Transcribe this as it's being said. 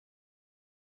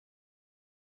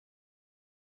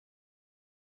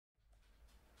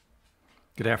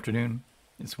Good afternoon.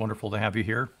 It's wonderful to have you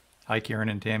here. Hi, Karen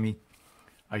and Tammy.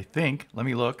 I think, let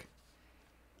me look.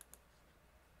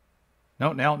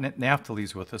 No, now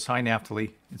Naphtali's with us. Hi,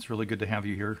 Naphtali. It's really good to have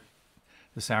you here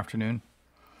this afternoon.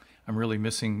 I'm really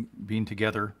missing being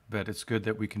together, but it's good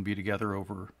that we can be together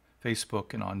over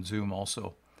Facebook and on Zoom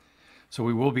also. So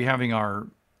we will be having our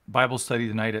Bible study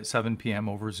tonight at 7 p.m.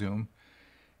 over Zoom.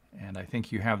 And I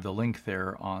think you have the link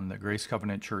there on the Grace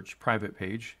Covenant Church private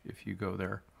page if you go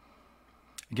there.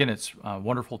 Again, it's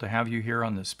wonderful to have you here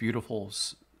on this beautiful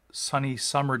sunny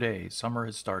summer day. Summer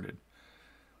has started.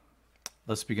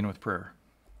 Let's begin with prayer.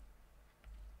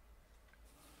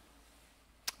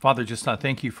 Father, just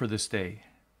thank you for this day.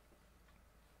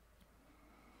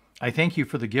 I thank you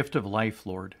for the gift of life,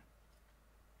 Lord.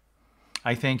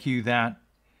 I thank you that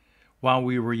while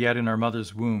we were yet in our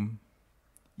mother's womb,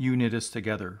 you knit us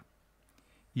together.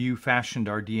 You fashioned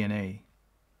our DNA.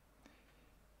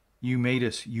 You made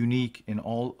us unique in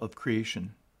all of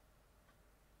creation.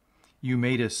 You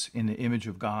made us in the image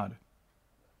of God.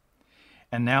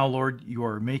 And now, Lord, you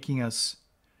are remaking us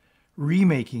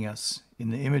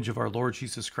in the image of our Lord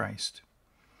Jesus Christ.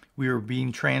 We are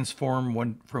being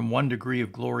transformed from one degree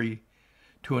of glory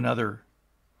to another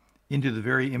into the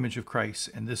very image of Christ,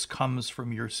 and this comes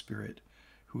from your Spirit,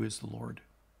 who is the Lord.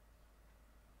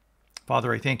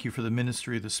 Father, I thank you for the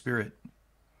ministry of the Spirit.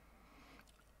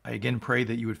 I again pray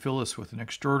that you would fill us with an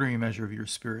extraordinary measure of your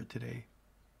Spirit today.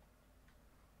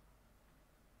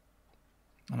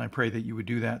 And I pray that you would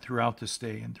do that throughout this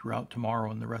day and throughout tomorrow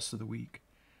and the rest of the week,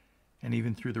 and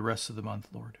even through the rest of the month,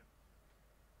 Lord.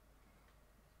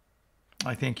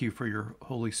 I thank you for your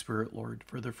Holy Spirit, Lord,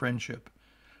 for the friendship,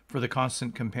 for the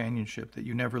constant companionship, that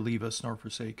you never leave us nor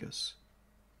forsake us.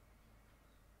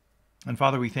 And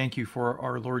Father, we thank you for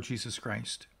our Lord Jesus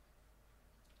Christ,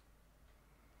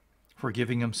 for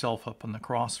giving himself up on the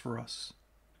cross for us,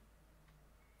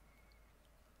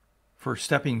 for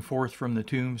stepping forth from the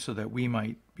tomb so that we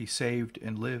might be saved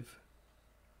and live,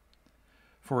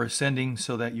 for ascending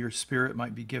so that your Spirit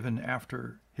might be given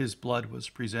after his blood was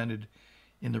presented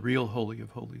in the real Holy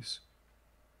of Holies.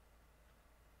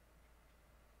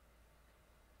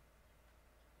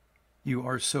 You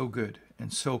are so good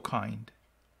and so kind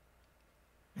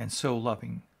and so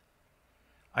loving.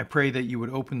 I pray that you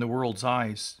would open the world's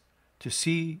eyes to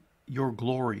see your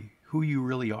glory, who you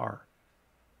really are.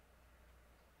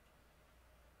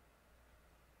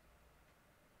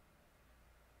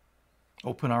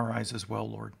 Open our eyes as well,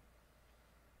 Lord.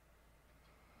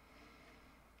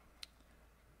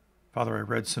 Father, I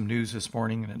read some news this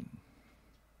morning and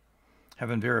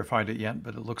haven't verified it yet,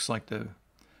 but it looks like the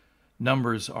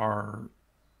numbers are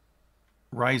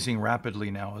rising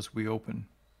rapidly now as we open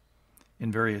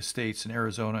in various states, in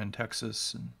Arizona and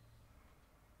Texas. And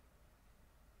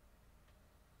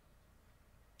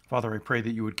Father, I pray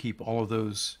that you would keep all of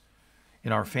those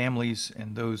in our families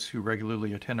and those who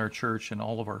regularly attend our church and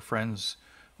all of our friends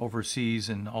overseas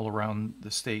and all around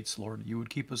the states, Lord. You would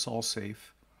keep us all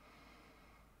safe.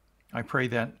 I pray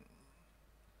that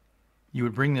you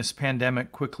would bring this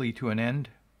pandemic quickly to an end.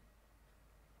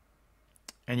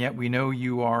 And yet we know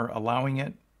you are allowing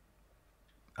it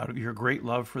out of your great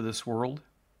love for this world.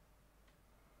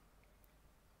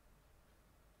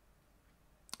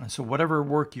 And so whatever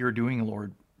work you're doing,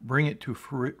 Lord, bring it to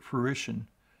fruition.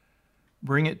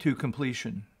 Bring it to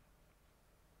completion.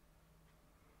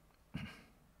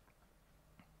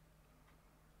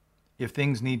 If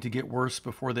things need to get worse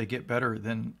before they get better,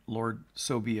 then, Lord,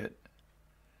 so be it.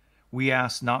 We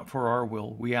ask not for our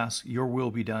will. We ask your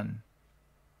will be done.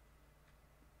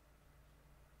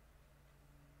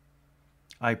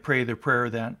 I pray the prayer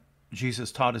that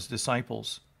Jesus taught his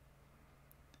disciples.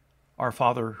 Our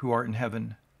Father, who art in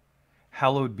heaven,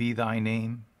 hallowed be thy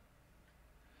name.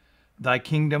 Thy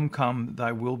kingdom come,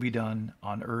 thy will be done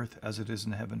on earth as it is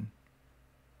in heaven.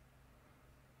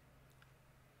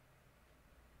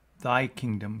 Thy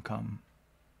kingdom come,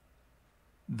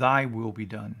 thy will be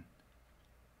done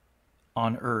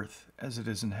on earth as it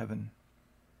is in heaven.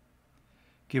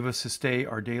 Give us this day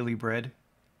our daily bread,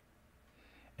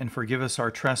 and forgive us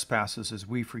our trespasses as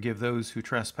we forgive those who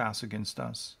trespass against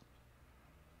us.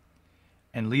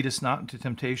 And lead us not into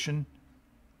temptation,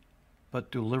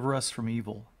 but deliver us from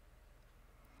evil.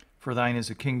 For thine is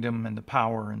the kingdom and the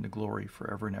power and the glory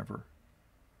forever and ever.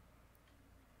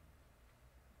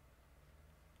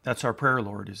 That's our prayer,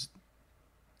 Lord, is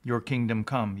your kingdom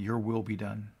come, your will be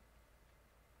done.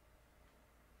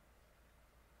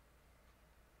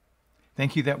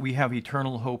 Thank you that we have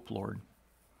eternal hope, Lord,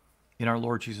 in our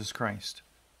Lord Jesus Christ.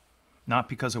 Not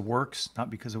because of works,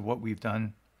 not because of what we've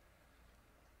done,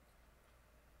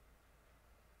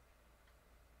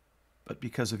 but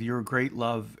because of your great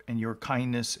love and your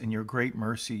kindness and your great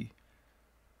mercy,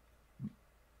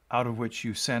 out of which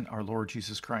you sent our Lord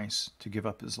Jesus Christ to give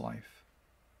up his life.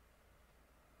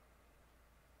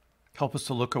 Help us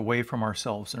to look away from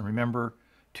ourselves and remember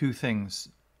two things: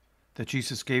 that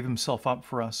Jesus gave himself up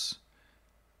for us,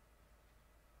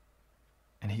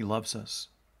 and he loves us.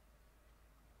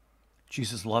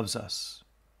 Jesus loves us,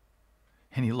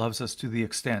 and he loves us to the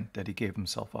extent that he gave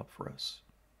himself up for us.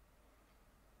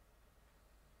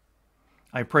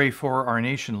 I pray for our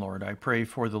nation, Lord. I pray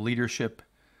for the leadership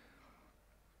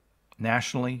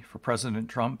nationally, for President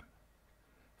Trump,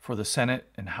 for the Senate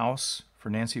and House, for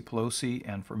Nancy Pelosi,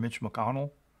 and for Mitch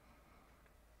McConnell.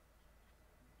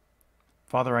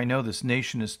 Father, I know this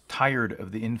nation is tired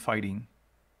of the infighting.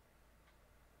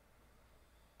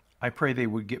 I pray they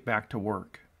would get back to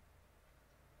work.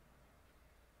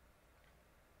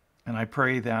 And I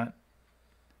pray that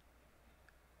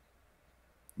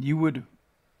you would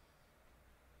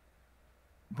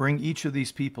bring each of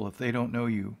these people, if they don't know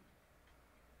you,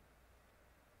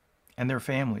 and their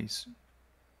families,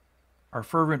 our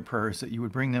fervent prayers that you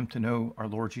would bring them to know our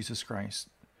Lord Jesus Christ,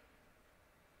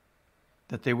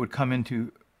 that they would come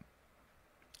into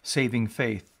saving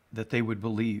faith, that they would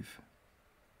believe.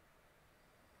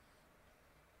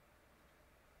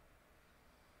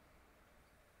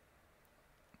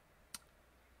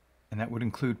 And that would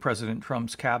include President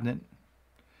Trump's cabinet,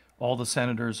 all the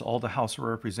senators, all the House of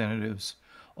Representatives,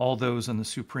 all those in the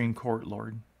Supreme Court,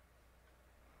 Lord.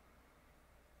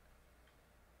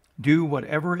 Do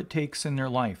whatever it takes in their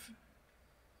life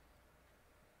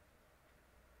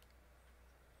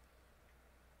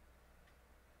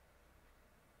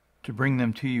to bring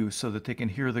them to you so that they can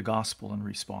hear the gospel and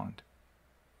respond.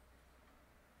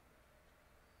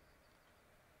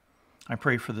 I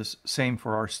pray for the same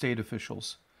for our state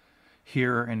officials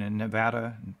here and in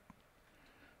Nevada,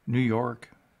 New York,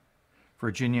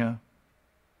 Virginia,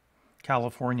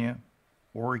 California,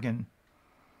 Oregon,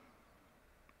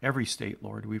 every state,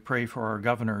 Lord. We pray for our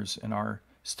governors and our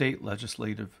state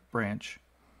legislative branch.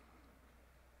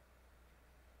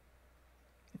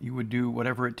 You would do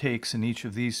whatever it takes in each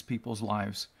of these people's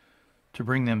lives to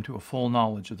bring them to a full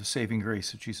knowledge of the saving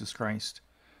grace of Jesus Christ,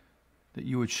 that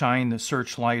you would shine the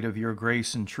searchlight of your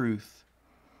grace and truth,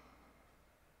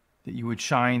 that you would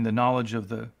shine the knowledge of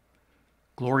the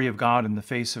glory of God in the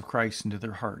face of Christ into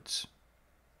their hearts,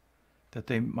 that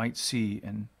they might see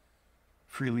and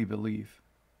freely believe.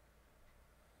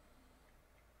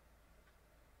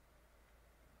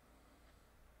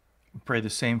 We pray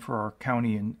the same for our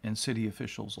county and city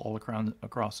officials all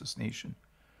across this nation.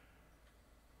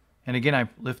 And again, I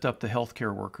lift up the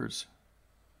healthcare workers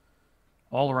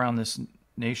all around this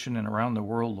nation and around the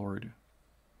world, Lord,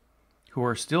 who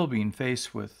are still being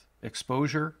faced with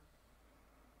exposure,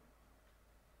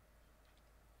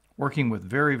 working with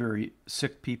very, very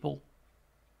sick people,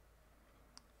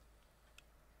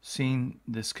 seeing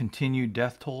this continued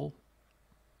death toll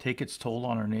take its toll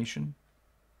on our nation.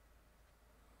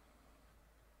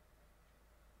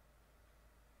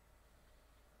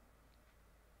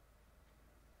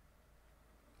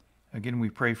 Again, we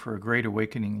pray for a great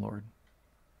awakening, Lord.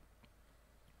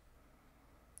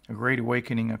 A great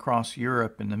awakening across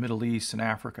Europe and the Middle East and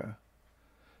Africa,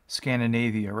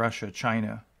 Scandinavia, Russia,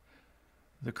 China,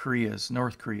 the Koreas,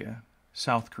 North Korea,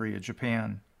 South Korea,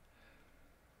 Japan,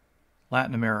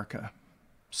 Latin America,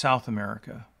 South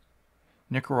America,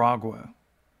 Nicaragua,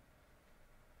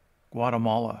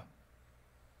 Guatemala,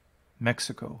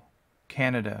 Mexico,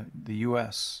 Canada, the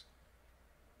U.S.,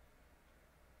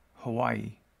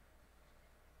 Hawaii.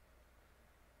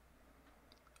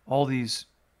 All these,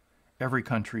 every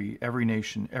country, every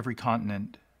nation, every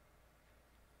continent,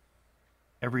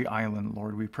 every island,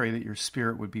 Lord, we pray that your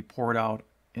Spirit would be poured out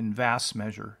in vast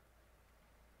measure,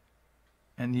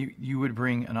 and you would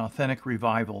bring an authentic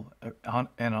revival,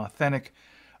 an authentic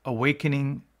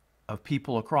awakening of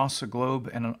people across the globe,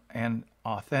 and an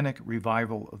authentic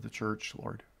revival of the church,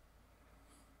 Lord.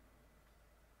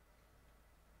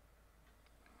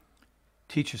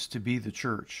 Teach us to be the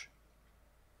church.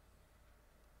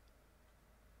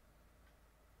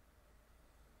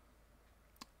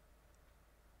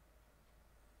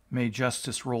 May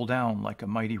justice roll down like a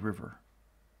mighty river.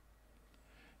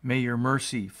 May your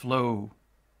mercy flow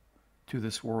to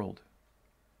this world.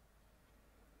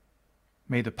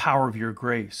 May the power of your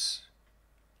grace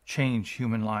change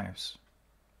human lives.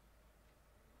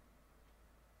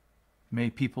 May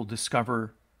people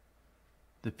discover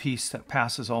the peace that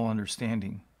passes all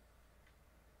understanding.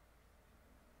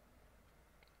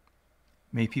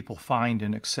 May people find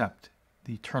and accept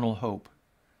the eternal hope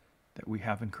that we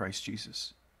have in Christ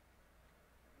Jesus.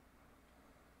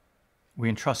 We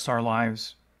entrust our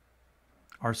lives,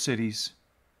 our cities,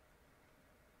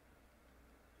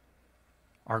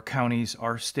 our counties,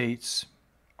 our states,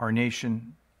 our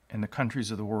nation, and the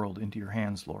countries of the world into your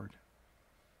hands, Lord.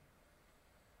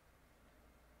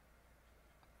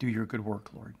 Do your good work,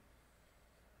 Lord.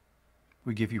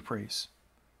 We give you praise.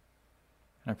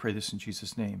 And I pray this in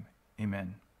Jesus' name.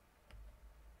 Amen.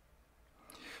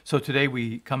 So today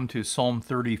we come to Psalm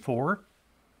 34.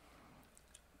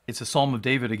 It's a Psalm of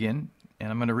David again, and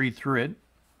I'm going to read through it.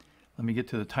 Let me get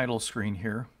to the title screen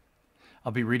here.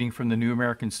 I'll be reading from the New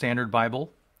American Standard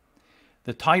Bible.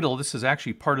 The title, this is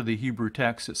actually part of the Hebrew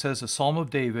text. It says, a Psalm of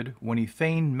David when he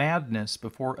feigned madness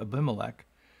before Abimelech,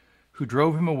 who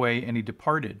drove him away, and he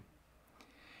departed.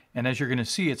 And as you're going to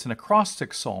see, it's an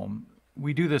acrostic psalm.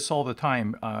 We do this all the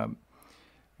time.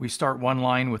 We start one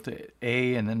line with the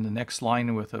A, and then the next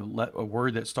line with a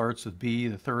word that starts with B.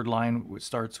 The third line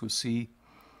starts with C.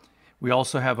 We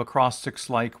also have acrostics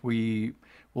like we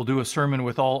will do a sermon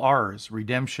with all R's: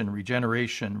 redemption,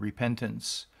 regeneration,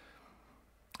 repentance,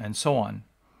 and so on.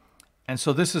 And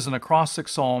so this is an acrostic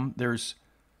psalm. There's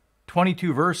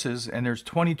 22 verses, and there's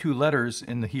 22 letters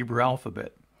in the Hebrew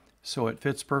alphabet. So it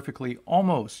fits perfectly.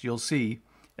 Almost, you'll see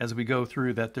as we go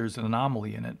through that there's an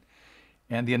anomaly in it.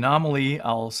 And the anomaly,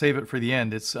 I'll save it for the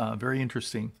end. It's very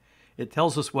interesting. It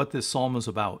tells us what this psalm is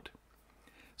about.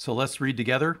 So let's read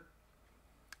together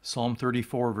Psalm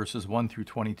 34, verses 1 through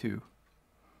 22.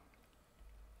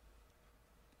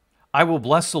 I will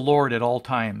bless the Lord at all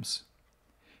times.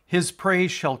 His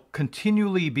praise shall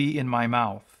continually be in my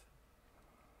mouth.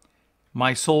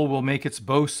 My soul will make its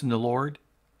boast in the Lord.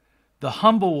 The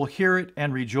humble will hear it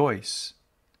and rejoice.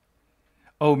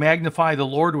 O magnify the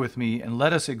Lord with me, and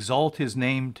let us exalt his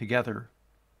name together.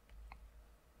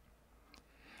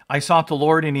 I sought the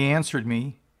Lord, and he answered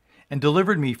me, and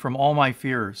delivered me from all my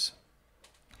fears.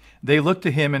 They looked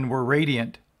to him and were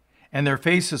radiant, and their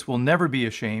faces will never be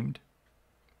ashamed.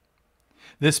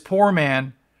 This poor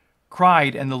man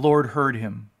cried, and the Lord heard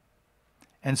him,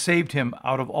 and saved him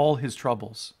out of all his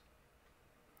troubles.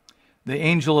 The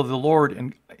angel of the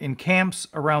Lord encamps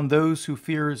around those who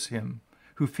fear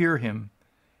him,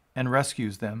 and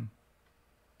rescues them.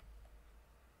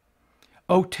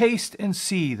 O taste and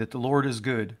see that the Lord is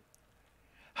good.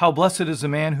 How blessed is the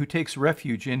man who takes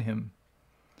refuge in him.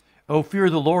 O fear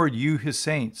the Lord, you his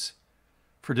saints,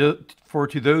 for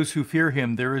to those who fear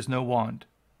him there is no want.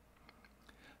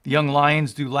 The young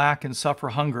lions do lack and suffer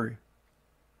hunger,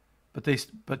 but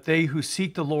they who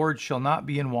seek the Lord shall not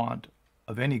be in want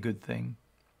of any good thing.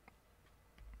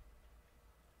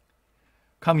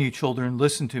 Come, you children,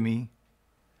 listen to me.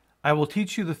 I will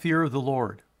teach you the fear of the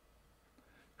Lord.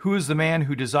 Who is the man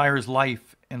who desires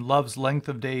life and loves length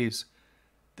of days,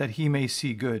 that he may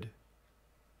see good?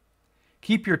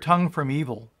 Keep your tongue from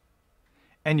evil,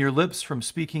 and your lips from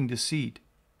speaking deceit.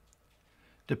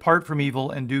 Depart from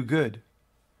evil and do good.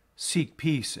 Seek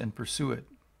peace and pursue it.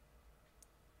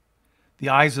 The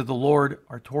eyes of the Lord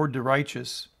are toward the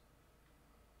righteous,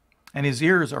 and his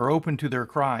ears are open to their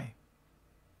cry.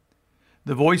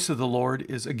 The voice of the Lord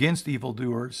is against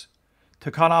evildoers,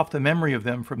 to cut off the memory of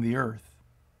them from the earth.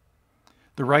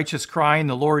 The righteous cry, and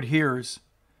the Lord hears,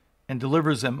 and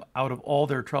delivers them out of all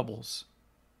their troubles.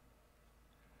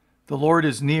 The Lord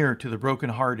is near to the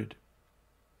brokenhearted,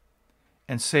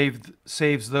 and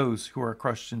saves those who are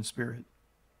crushed in spirit.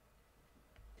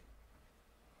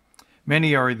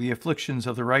 Many are the afflictions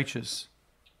of the righteous,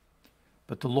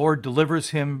 but the Lord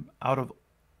delivers him out of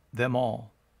them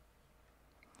all.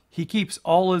 He keeps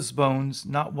all his bones,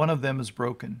 not one of them is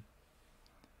broken.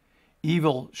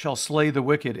 Evil shall slay the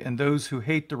wicked, and those who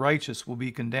hate the righteous will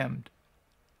be condemned.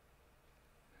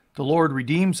 The Lord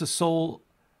redeems the soul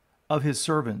of his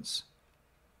servants,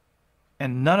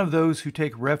 and none of those who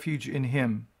take refuge in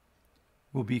him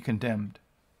will be condemned.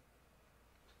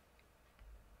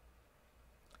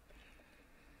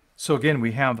 So again,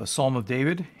 we have a Psalm of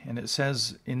David, and it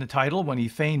says in the title, when he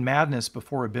feigned madness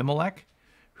before Abimelech,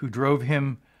 who drove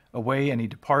him away, and he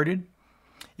departed.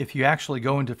 If you actually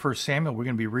go into 1 Samuel, we're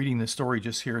going to be reading this story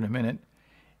just here in a minute.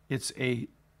 It's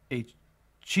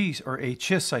Achish,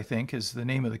 I think, is the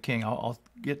name of the king. I'll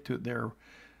get to it there.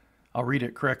 I'll read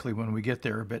it correctly when we get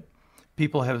there. But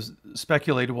people have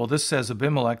speculated, well, this says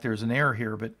Abimelech. There's an error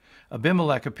here. But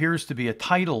Abimelech appears to be a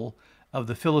title of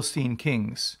the Philistine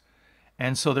kings.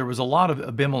 And so there was a lot of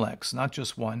Abimelechs, not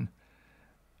just one.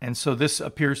 And so this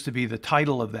appears to be the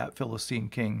title of that Philistine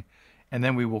king. And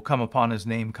then we will come upon his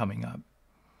name coming up.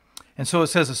 And so it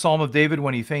says, a Psalm of David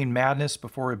when he feigned madness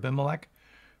before Abimelech,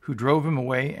 who drove him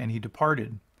away, and he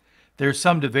departed. There's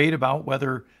some debate about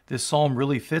whether this psalm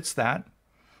really fits that.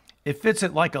 It fits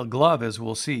it like a glove, as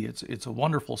we'll see. It's a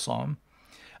wonderful psalm.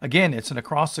 Again, it's an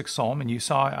acrostic psalm, and you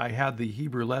saw I had the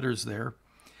Hebrew letters there.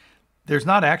 There's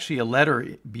not actually a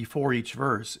letter before each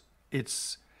verse.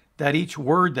 It's that each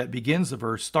word that begins the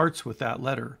verse starts with that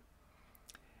letter.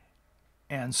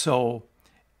 And so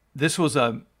this was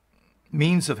a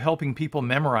means of helping people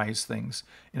memorize things.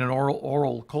 In an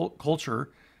oral culture,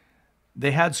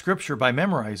 they had scripture by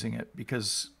memorizing it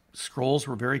because scrolls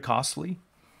were very costly.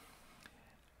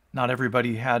 Not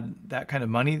everybody had that kind of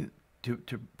money to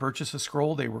purchase a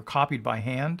scroll. They were copied by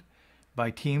hand by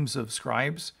teams of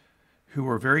scribes who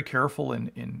were very careful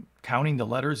in counting the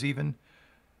letters even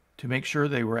to make sure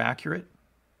they were accurate.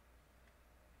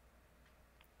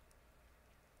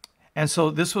 And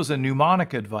so this was a mnemonic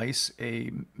device,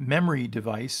 a memory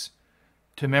device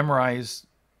to memorize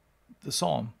the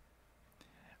psalm.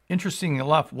 Interesting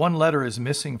enough, one letter is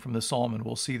missing from the psalm, and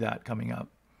we'll see that coming up.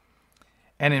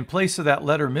 And in place of that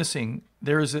letter missing,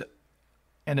 there is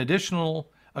an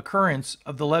additional occurrence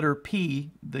of the letter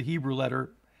P, the Hebrew letter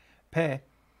Pe,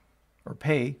 or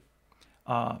Pe,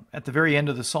 at the very end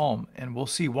of the psalm, and we'll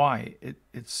see why.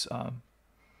 I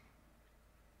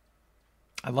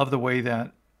love the way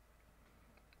that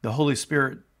the Holy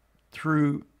Spirit,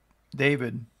 through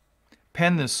David,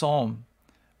 penned this psalm,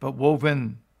 but wove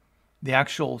in the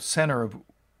actual center of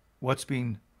what's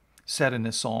being said in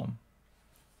this psalm.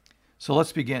 So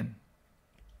let's begin.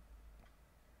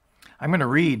 I'm going to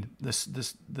read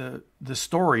the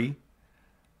story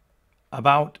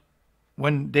about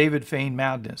when David feigned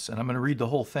madness, and I'm going to read the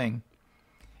whole thing.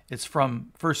 It's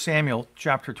from 1 Samuel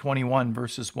chapter 21,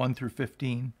 verses 1 through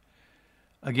 15.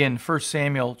 Again, 1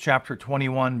 Samuel chapter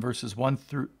 21, verses 1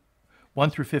 through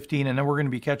 15, and then we're going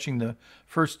to be catching the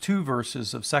first two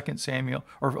verses of 2 Samuel,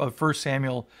 or of 1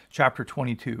 Samuel chapter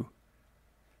 22.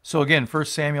 So again, 1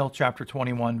 Samuel chapter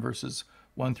 21, verses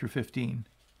 1 through 15.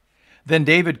 Then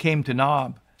David came to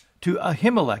Nob, to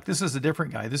Ahimelech. This is a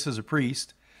different guy. This is a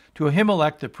priest. To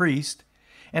Ahimelech the priest.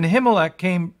 And Ahimelech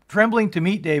came trembling to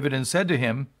meet David and said to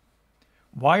him,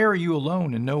 "Why are you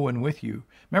alone and no one with you?"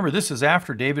 Remember, this is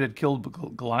after David had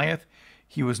killed Goliath.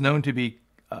 He was known to be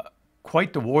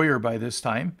quite the warrior by this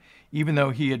time, even though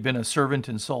he had been a servant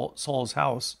in Saul's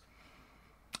house.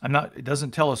 It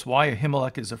doesn't tell us why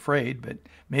Ahimelech is afraid, but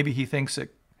maybe he thinks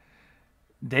that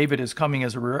David is coming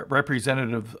as a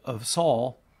representative of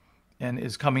Saul and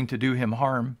is coming to do him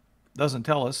harm. Doesn't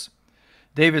tell us.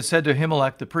 David said to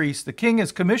Ahimelech the priest, "The king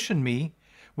has commissioned me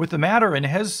with the matter and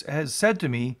has said to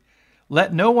me,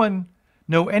 'Let no one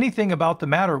know anything about the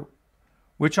matter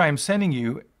which I am sending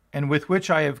you and with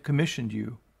which I have commissioned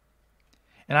you.'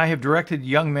 And I have directed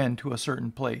young men to a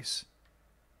certain place."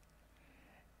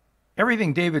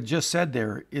 Everything David just said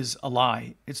there is a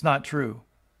lie. It's not true.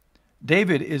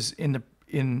 David is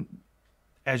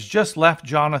has just left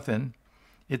Jonathan.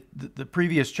 The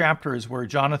previous chapter is where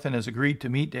Jonathan has agreed to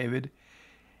meet David.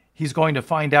 He's going to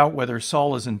find out whether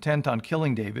Saul is intent on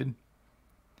killing David.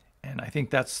 And I think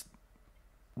that's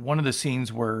one of the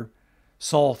scenes where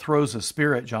Saul throws a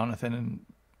spear at Jonathan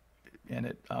and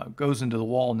it goes into the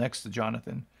wall next to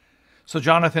Jonathan. So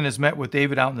Jonathan is met with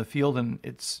David out in the field, and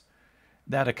it's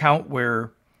that account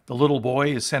where the little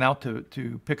boy is sent out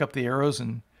to pick up the arrows,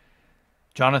 and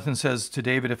Jonathan says to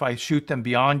David, "If I shoot them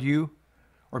beyond you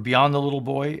or beyond the little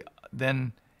boy,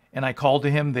 and I call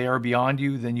to him, they are beyond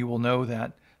you, then you will know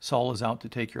that Saul is out to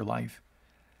take your life."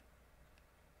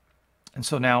 And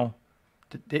so now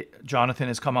Jonathan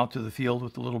has come out to the field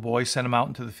with the little boy, sent him out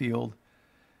into the field,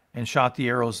 and shot the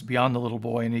arrows beyond the little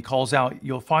boy. And he calls out,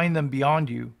 "You'll find them beyond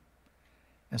you."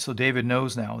 And so David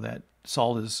knows now that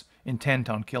Saul is intent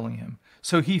on killing him.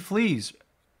 So he flees.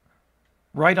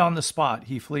 Right on the spot,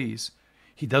 he flees.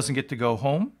 He doesn't get to go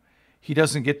home. He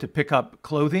doesn't get to pick up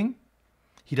clothing.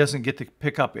 He doesn't get to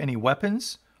pick up any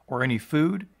weapons or any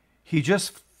food. He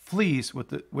just flees with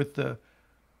the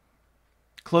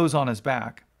clothes on his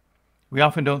back. We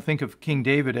often don't think of King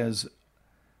David as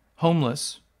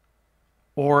homeless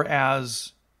or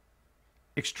as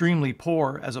extremely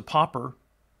poor, as a pauper.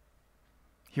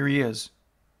 Here he is,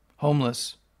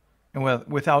 homeless and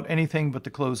without anything but the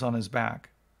clothes on his back.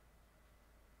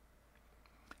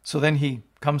 So then he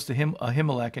comes to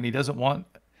Ahimelech, and he doesn't want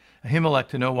Ahimelech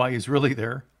to know why he's really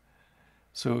there.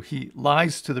 So he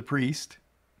lies to the priest,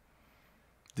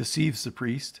 deceives the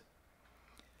priest.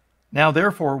 "Now,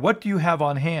 therefore, what do you have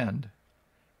on hand?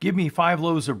 Give me 5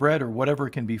 loaves of bread or whatever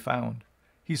can be found."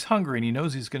 He's hungry and he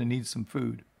knows he's going to need some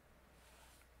food.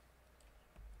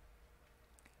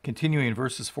 Continuing in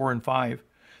verses 4 and 5,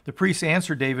 the priest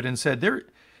answered David and said,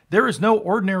 There is no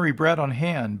ordinary bread on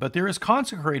hand, but there is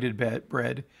consecrated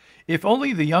bread, if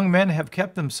only the young men have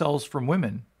kept themselves from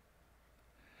women."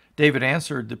 David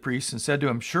answered the priest and said to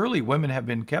him, "Surely women have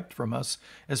been kept from us,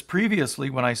 as previously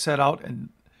when I set out and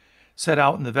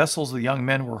the vessels of the young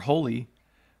men were holy,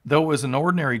 though it was an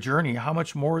ordinary journey. How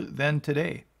much more then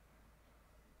today?"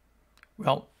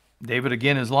 Well, David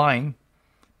again is lying,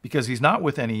 because he's not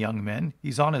with any young men.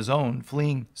 He's on his own,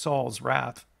 fleeing Saul's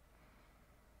wrath,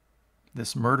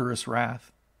 this murderous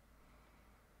wrath.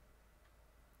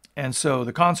 And so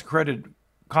the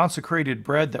consecrated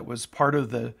bread that was part of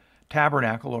the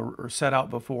tabernacle or set out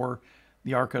before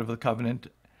the Ark of the Covenant,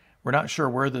 we're not sure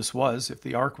where this was, if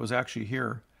the Ark was actually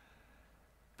here,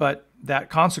 but that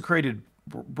consecrated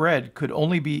bread could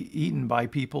only be eaten by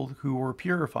people who were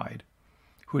purified,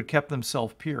 who had kept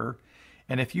themselves pure.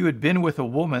 And if you had been with a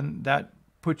woman, that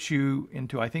puts you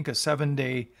into, I think, a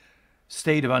 7-day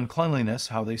state of uncleanliness,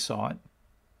 how they saw it.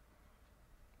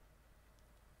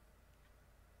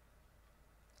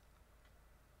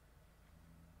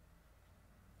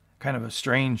 Kind of a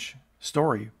strange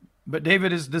story. But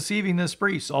David is deceiving this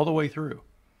priest all the way through.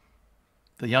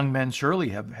 The young men surely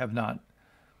have not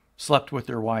slept with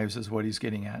their wives, is what he's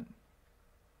getting at.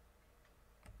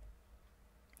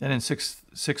 Then in 6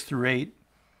 through 8, it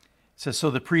says,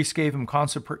 "So the priest gave him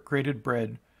consecrated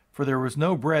bread, for there was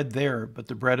no bread there but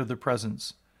the bread of the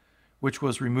presence, which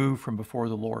was removed from before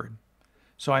the Lord."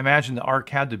 So I imagine the ark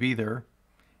had to be there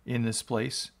in this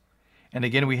place. And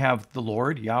again, we have the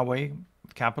Lord, Yahweh,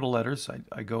 with capital letters.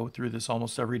 I go through this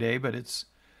almost every day, but it's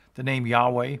the name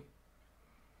Yahweh.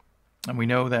 And we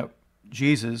know that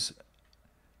Jesus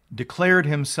declared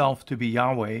himself to be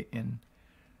Yahweh in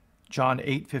John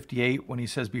 8:58 when he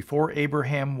says, "Before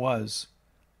Abraham was,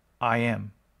 I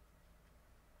am."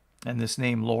 And this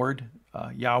name, Lord,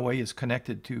 Yahweh, is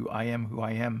connected to I am who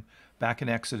I am back in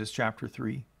Exodus chapter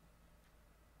 3.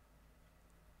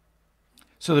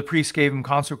 So the priest gave him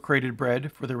consecrated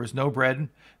bread, for there was no bread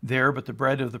there but the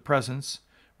bread of the presence,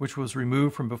 which was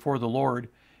removed from before the Lord,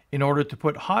 in order to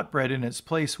put hot bread in its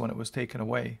place when it was taken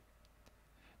away.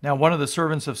 Now one of the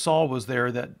servants of Saul was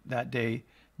there that day,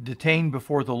 detained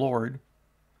before the Lord,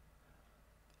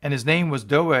 and his name was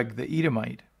Doeg the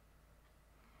Edomite,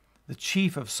 the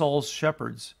chief of Saul's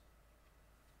shepherds.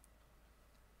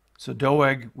 So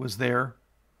Doeg was there,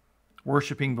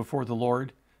 worshiping before the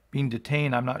Lord, being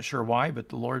detained. I'm not sure why, but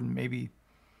the Lord maybe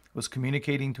was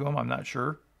communicating to him. I'm not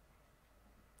sure.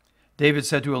 David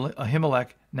said to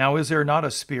Ahimelech, "Now is there not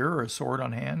a spear or a sword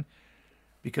on hand?"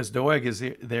 Because Doeg is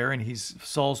there and he's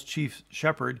Saul's chief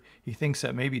shepherd. He thinks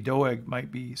that maybe Doeg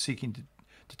might be seeking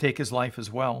to take his life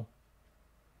as well.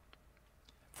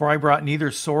 "For I brought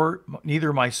neither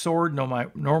my sword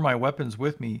nor my weapons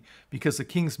with me, because the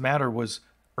king's matter was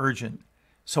urgent.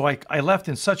 So I left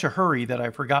in such a hurry that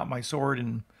I forgot my sword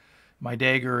and my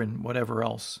dagger and whatever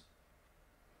else."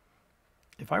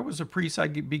 If I was a priest,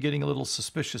 I'd be getting a little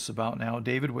suspicious about now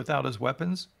David without his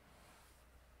weapons.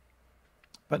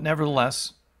 But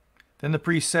nevertheless, then the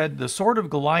priest said, "The sword of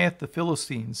Goliath the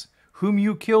Philistines, whom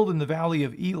you killed in the valley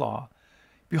of Elah,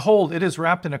 behold, it is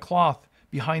wrapped in a cloth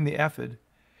behind the ephod.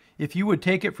 If you would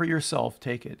take it for yourself,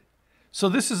 take it." So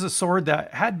this is a sword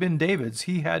that had been David's.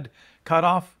 He had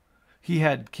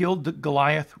killed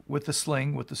Goliath with the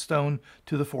sling, with the stone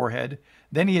to the forehead.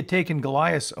 Then he had taken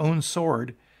Goliath's own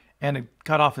sword and had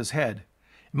cut off his head.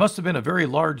 It must have been a very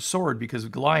large sword, because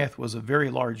Goliath was a very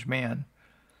large man.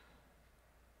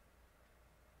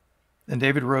 Then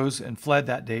David rose and fled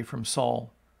that day from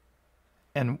Saul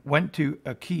and went to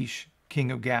Achish,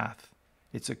 king of Gath.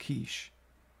 It's Achish.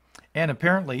 And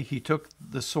apparently he took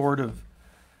the sword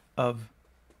of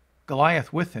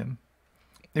Goliath with him.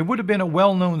 It would have been a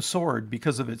well-known sword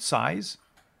because of its size,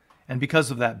 and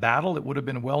because of that battle. It would have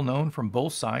been well known from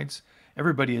both sides.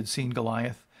 Everybody had seen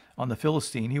Goliath on the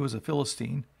Philistine. He was a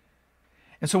Philistine.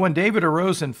 And so when David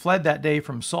arose and fled that day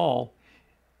from Saul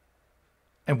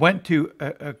and went to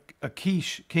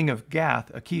Achish, king of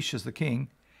Gath, Achish is the king.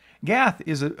 Gath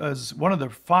is one of the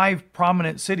 5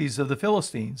 prominent cities of the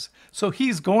Philistines. So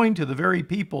he's going to the very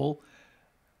people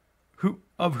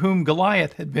of whom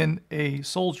Goliath had been a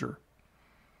soldier.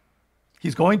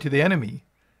 He's going to the enemy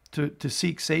to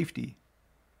seek safety.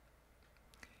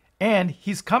 And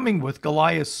he's coming with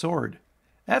Goliath's sword.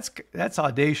 That's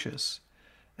audacious.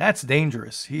 That's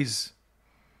dangerous. He's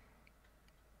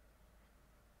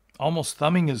almost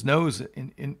thumbing his nose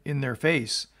in their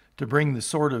face to bring the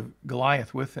sword of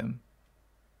Goliath with him.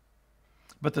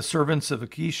 But the servants of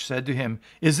Achish said to him,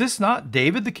 "Is this not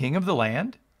David, the king of the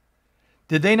land?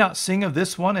 Did they not sing of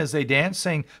this one as they danced,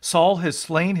 saying, 'Saul has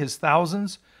slain his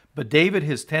thousands, but David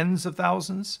his tens of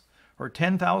thousands,' or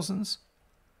 10,000s?"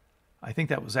 I think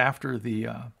that was after the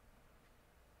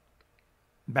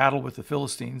battle with the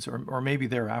Philistines, or maybe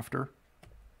thereafter.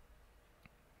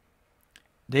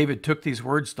 David took these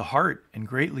words to heart and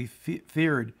greatly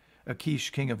feared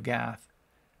Achish, king of Gath.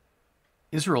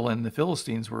 Israel and the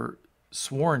Philistines were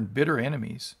sworn bitter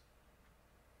enemies.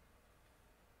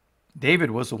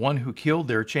 David was the one who killed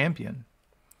their champion.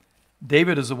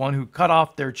 David is the one who cut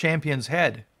off their champion's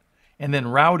head and then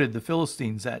routed the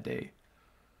Philistines that day.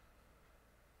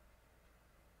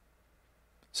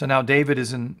 So now David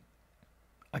is in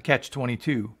a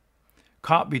catch-22,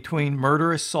 caught between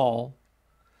murderous Saul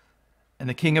and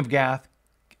the king of Gath,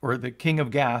 or the king of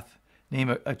Gath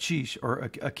named Achish or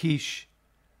Achish.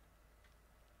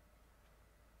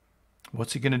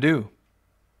 What's he going to do?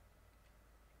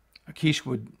 Achish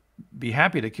would be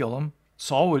happy to kill him.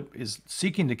 Saul is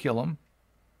seeking to kill him.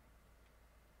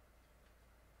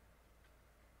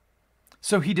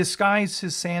 So he disguised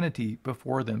his sanity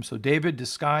before them. So David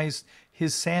disguised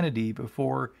his sanity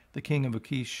before the king of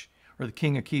Achish, or the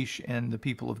king Achish and the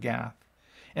people of Gath,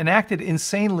 and acted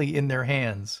insanely in their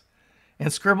hands,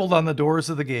 and scribbled on the doors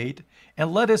of the gate,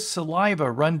 and let his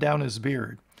saliva run down his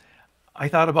beard. I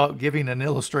thought about giving an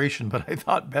illustration, but I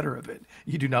thought better of it.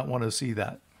 You do not want to see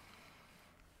that.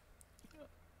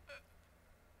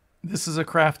 This is a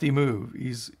crafty move.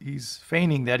 He's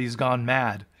feigning that he's gone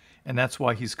mad, and that's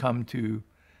why he's come to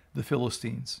the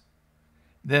Philistines.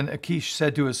 Then Achish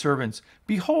said to his servants,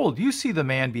 "Behold, you see the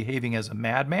man behaving as a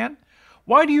madman.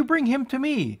 Why do you bring him to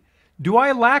me? Do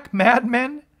I lack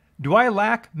madmen? Do I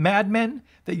lack madmen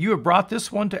that you have brought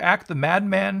this one to act the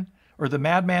madman, or the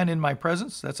madman in my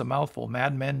presence?" That's a mouthful.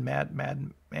 Madman,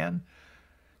 madman.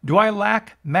 Do I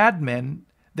lack madmen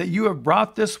that you have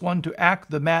brought this one to act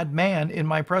the madman in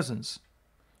my presence?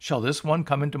 Shall this one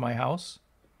come into my house?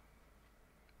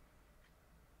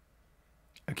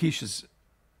 Achish is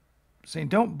saying,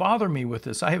 "Don't bother me with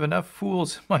this. I have enough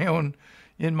fools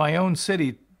in my own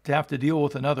city to have to deal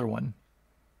with another one,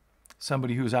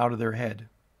 somebody who's out of their head."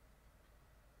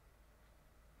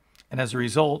 And as a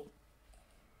result,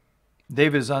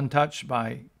 David is untouched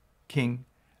by King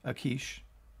Achish.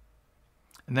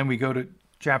 And then we go to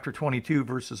chapter 22,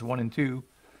 verses 1 and 2.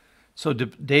 So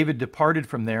David departed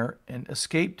from there and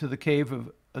escaped to the cave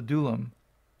of Adullam.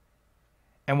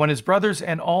 And when his brothers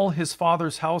and all his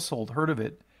father's household heard of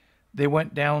it, they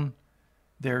went down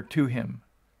there to him.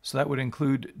 So that would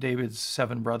include David's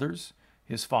 7 brothers,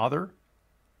 his father,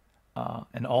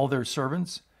 and all their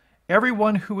servants,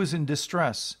 everyone who was in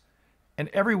distress, and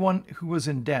everyone who was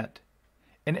in debt,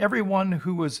 and everyone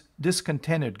who was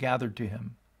discontented gathered to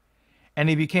him. And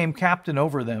he became captain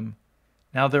over them.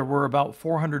 Now there were about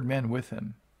 400 men with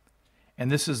him.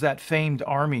 And this is that famed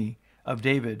army of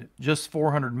David, just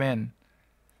 400 men.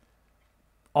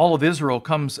 All of Israel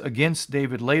comes against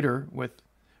David later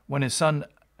when his son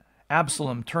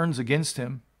Absalom turns against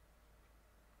him.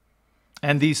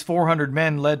 And these 400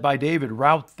 men led by David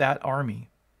rout that army.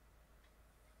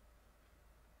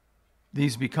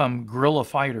 These become guerrilla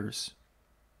fighters.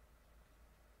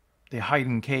 They hide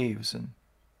in caves.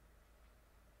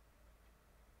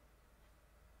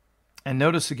 And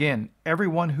notice again,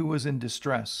 everyone who was in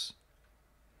distress,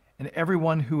 and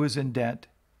everyone who was in debt,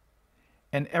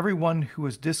 and everyone who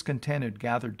was discontented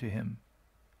gathered to him.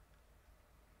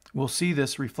 We'll see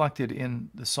this reflected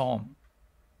in the psalm.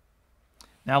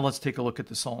 Now let's take a look at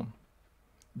the psalm.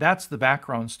 That's the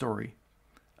background story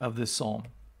of this psalm.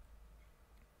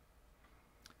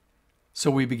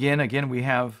 So we begin, again, we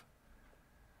have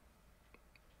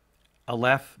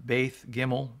Aleph, Beth,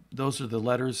 Gimel. Those are the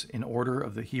letters in order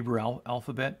of the Hebrew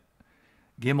alphabet.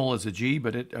 Gimel is a G,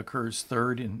 but it occurs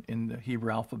third in the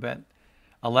Hebrew alphabet.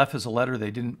 Aleph is a letter they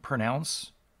didn't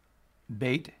pronounce.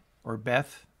 Beit or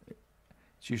Beth.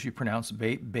 It's usually pronounced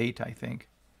Beit, I think.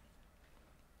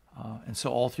 And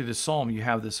so all through the psalm, you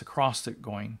have this acrostic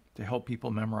going to help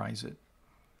people memorize it.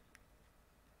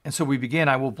 And so we begin,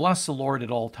 "I will bless the Lord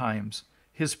at all times.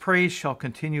 His praise shall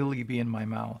continually be in my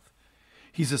mouth."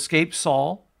 He's escaped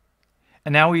Saul,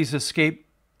 and now he's escaped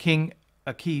King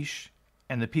Achish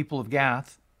and the people of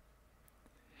Gath.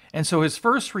 And so his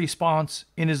first response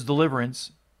in his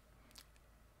deliverance,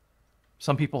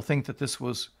 some people think that this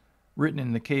was written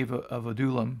in the cave of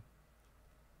Adullam.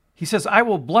 He says, "I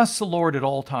will bless the Lord at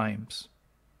all times."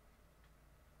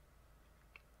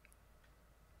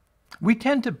 We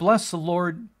tend to bless the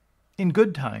Lord in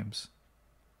good times.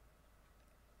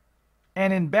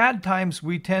 And in bad times,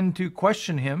 we tend to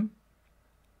question him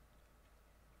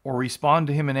or respond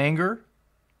to him in anger.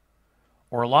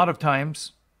 Or a lot of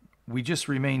times, we just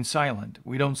remain silent.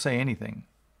 We don't say anything.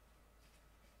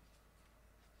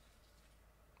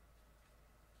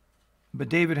 But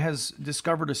David has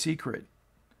discovered a secret.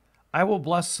 "I will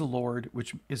bless the Lord,"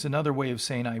 which is another way of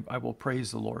saying I will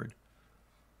praise the Lord.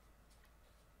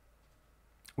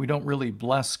 we don't really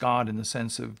bless God in the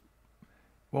sense of,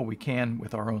 well, we can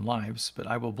with our own lives, but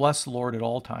I will bless the Lord at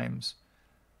all times.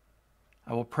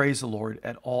 I will praise the Lord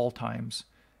at all times.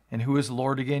 And who is the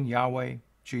Lord again? Yahweh,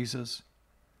 Jesus.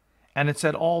 And it's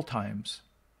at all times.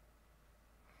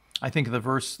 I think of the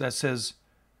verse that says,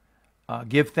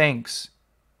 give thanks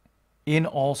in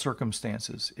all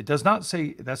circumstances. It does not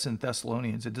say, that's in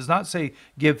Thessalonians, it does not say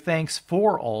give thanks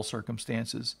for all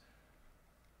circumstances,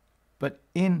 but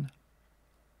in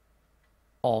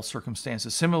all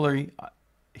circumstances. Similarly,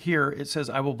 here it says,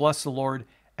 I will bless the Lord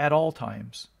at all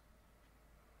times.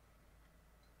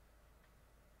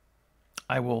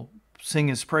 I will sing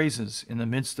his praises in the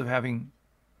midst of having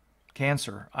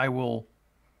cancer. I will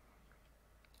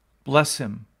bless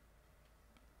him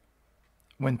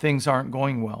when things aren't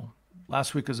going well.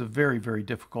 Last week was a very, very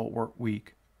difficult work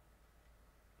week.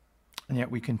 And yet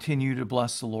we continue to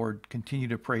bless the Lord, continue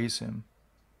to praise him,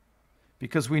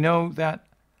 because we know that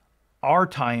our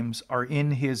times are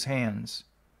in his hands.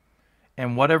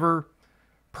 And whatever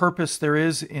purpose there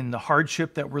is in the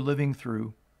hardship that we're living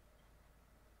through,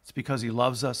 it's because he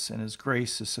loves us and his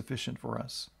grace is sufficient for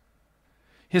us.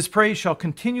 His praise shall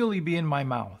continually be in my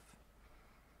mouth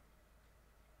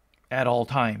at all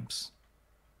times.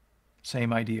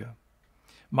 Same idea.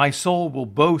 My soul will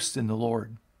boast in the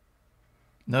Lord.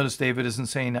 Notice David isn't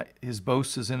saying that his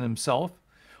boast is in himself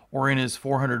or in his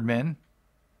 400 men,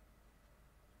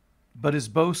 but his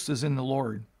boast is in the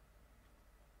Lord.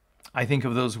 I think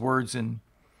of those words in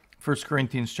 1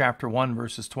 Corinthians chapter 1,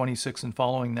 verses 26 and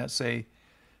following that say,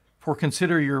 for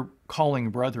consider your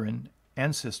calling, brethren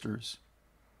and sisters.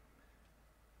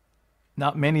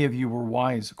 Not many of you were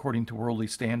wise according to worldly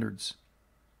standards.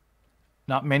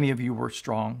 Not many of you were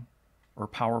strong or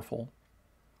powerful.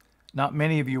 Not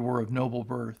many of you were of noble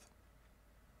birth.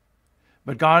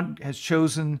 But God has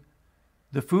chosen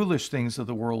the foolish things of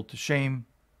the world to shame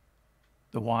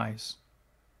the wise.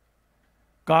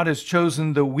 God has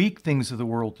chosen the weak things of the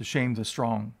world to shame the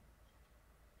strong.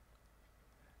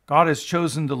 God has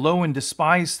chosen the low and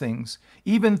despised things,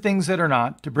 even things that are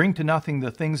not, to bring to nothing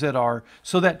the things that are,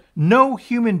 so that no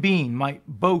human being might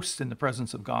boast in the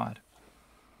presence of God.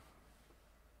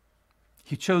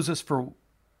 He chose us for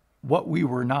what we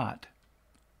were not.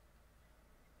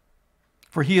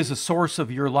 For he is a source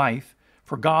of your life.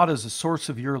 For God is a source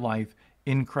of your life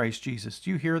in Christ Jesus. Do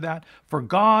you hear that? For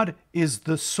God is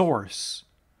the source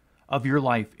of your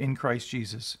life in Christ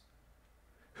Jesus,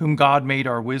 whom God made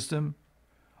our wisdom,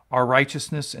 our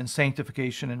righteousness and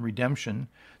sanctification and redemption.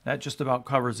 That just about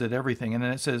covers it, everything. And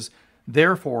then it says,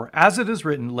 therefore, as it is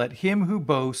written, let him who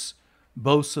boasts,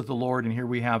 boast of the Lord. And here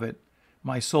we have it.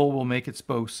 My soul will make its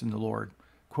boast in the Lord,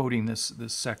 quoting this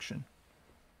section.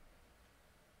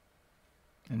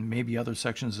 And maybe other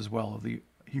sections as well of the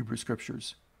Hebrew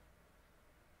Scriptures.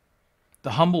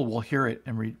 The humble will hear it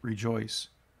and rejoice.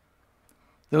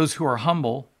 Those who are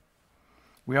humble,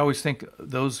 we always think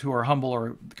those who are humble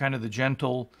are kind of the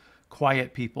gentle,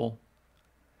 quiet people.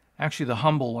 Actually, the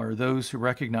humble are those who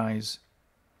recognize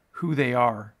who they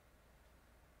are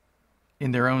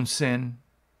in their own sin,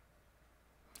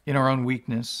 in our own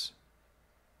weakness,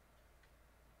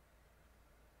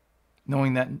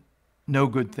 knowing that no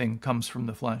good thing comes from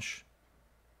the flesh.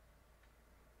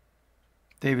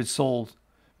 David's soul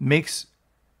makes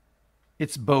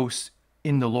its boast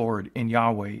in the Lord, in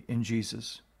Yahweh, in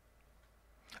Jesus.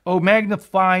 Oh,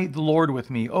 magnify the Lord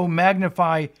with me. Oh,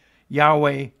 magnify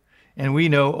Yahweh. And we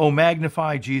know, oh,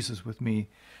 magnify Jesus with me.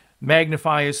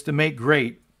 Magnify is to make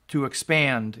great, to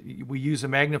expand. We use a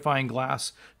magnifying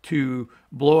glass to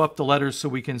blow up the letters so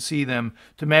we can see them.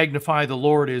 To magnify the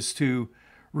Lord is to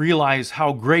realize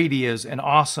how great he is and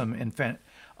awesome and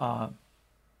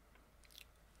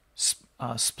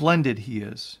splendid he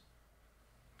is.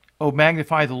 Oh,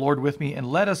 magnify the Lord with me, and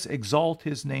let us exalt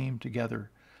his name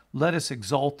together. Let us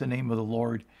exalt the name of the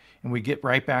Lord. And we get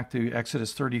right back to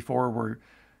Exodus 34, where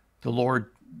the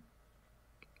Lord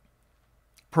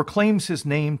proclaims his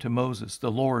name to Moses,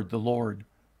 the Lord,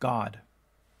 God.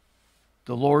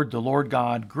 The Lord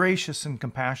God, gracious and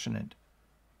compassionate,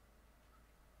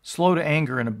 slow to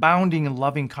anger and abounding in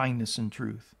loving kindness and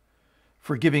truth,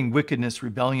 forgiving wickedness,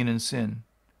 rebellion, and sin,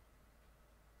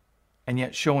 and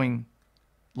yet showing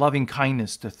loving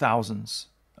kindness to thousands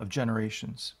of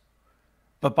generations.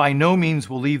 But by no means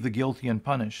will leave the guilty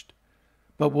unpunished,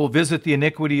 but will visit the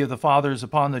iniquity of the fathers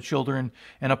upon the children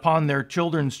and upon their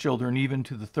children's children, even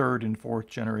to the third and fourth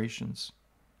generations.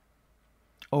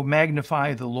 O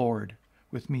magnify the Lord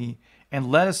with me, and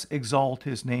let us exalt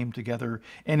his name together.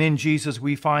 And in Jesus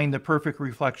we find the perfect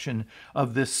reflection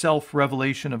of this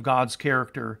self-revelation of God's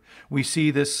character. We see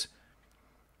this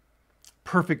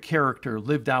perfect character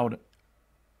lived out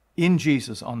in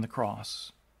Jesus on the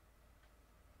cross.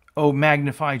 Oh,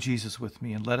 magnify Jesus with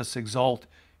me, and let us exalt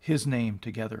his name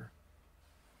together.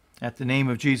 At the name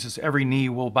of Jesus, every knee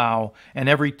will bow and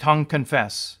every tongue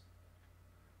confess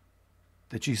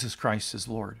that Jesus Christ is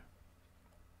Lord.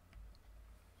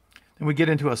 Then we get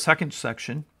into a second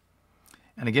section.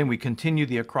 And again, we continue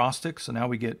the acrostic. So now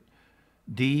we get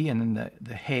D and then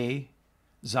the He,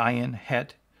 Zion,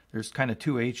 Het. There's kind of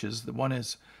two H's. The one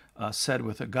is said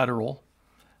with a guttural.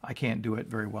 I can't do it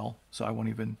very well, so I won't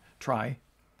even try.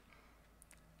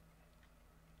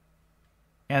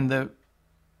 And the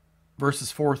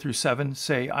verses 4 through 7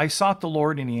 say, I sought the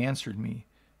Lord and he answered me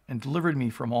and delivered me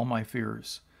from all my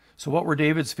fears. So what were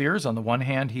David's fears? On the one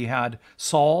hand, he had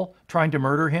Saul trying to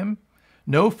murder him,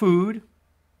 no food,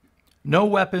 no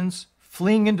weapons,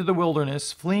 fleeing into the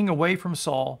wilderness, fleeing away from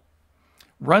Saul,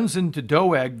 runs into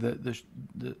Doeg,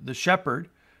 the shepherd,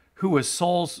 who was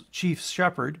Saul's chief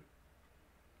shepherd,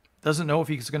 doesn't know if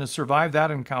he's going to survive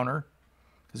that encounter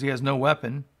because he has no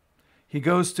weapon. He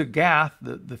goes to Gath,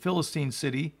 the Philistine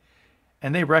city,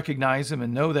 and they recognize him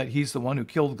and know that he's the one who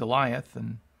killed Goliath.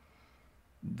 And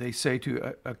they say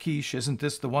to Achish, isn't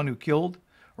this the one who killed?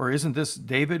 Or isn't this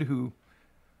David who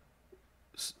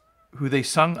they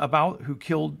sung about, who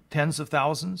killed tens of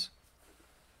thousands?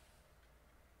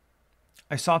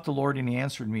 I sought the Lord and he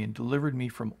answered me and delivered me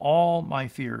from all my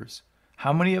fears.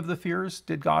 How many of the fears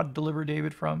did God deliver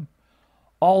David from?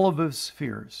 All of his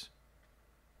fears.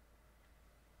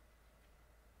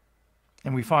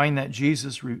 And we find that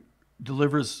Jesus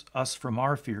delivers us from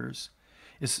our fears.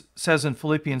 It says in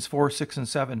Philippians 4, 6, and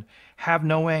 7, have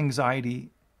no anxiety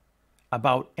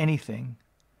about anything,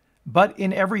 but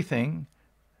in everything,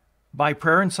 by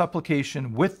prayer and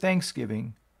supplication, with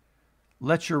thanksgiving,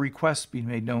 let your requests be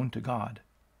made known to God.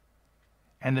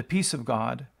 And the peace of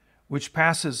God, which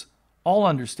passes all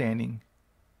understanding,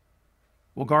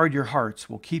 will guard your hearts,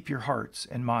 will keep your hearts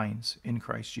and minds in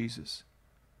Christ Jesus.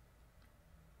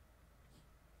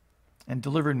 And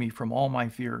delivered me from all my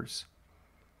fears.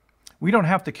 We don't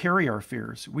have to carry our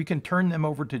fears. We can turn them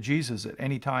over to Jesus at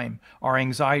any time. Our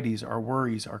anxieties, our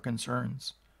worries, our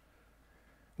concerns.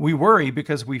 We worry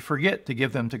because we forget to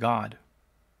give them to God.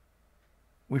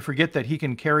 We forget that he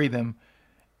can carry them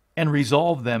and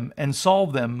resolve them and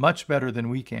solve them much better than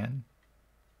we can.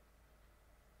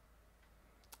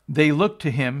 They looked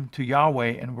to him, to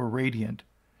Yahweh, and were radiant.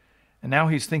 And now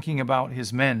he's thinking about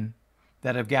his men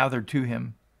that have gathered to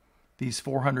him, these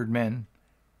 400 men.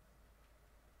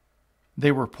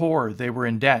 They were poor, they were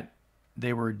in debt,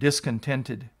 they were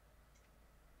discontented.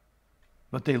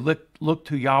 But they looked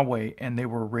to Yahweh and they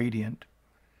were radiant.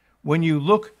 When you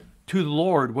look to the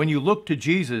Lord, when you look to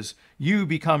Jesus, you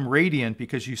become radiant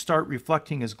because you start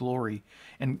reflecting his glory.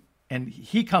 And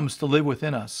he comes to live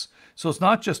within us. So it's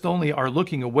not just only our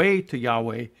looking away to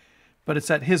Yahweh, but it's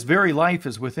that his very life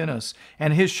is within us.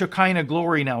 And his Shekinah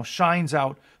glory now shines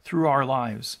out through our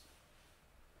lives.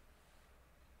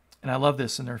 And I love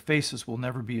this, and their faces will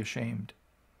never be ashamed.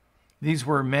 These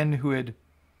were men who had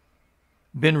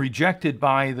been rejected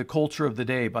by the culture of the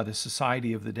day, by the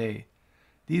society of the day.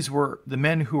 These were the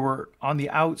men who were on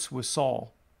the outs with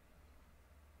Saul.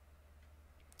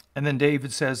 And then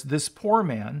David says, this poor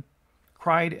man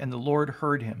cried, and the Lord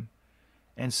heard him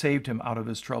and saved him out of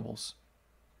his troubles.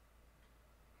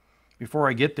 Before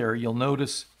I get there, you'll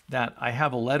notice that I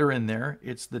have a letter in there.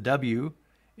 It's the W.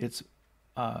 It's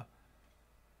Vav.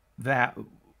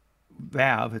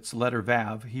 It's the letter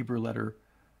Vav, Hebrew letter,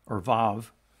 or Vav.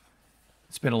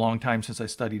 It's been a long time since I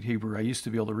studied Hebrew. I used to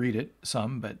be able to read it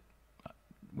some, but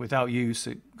without use,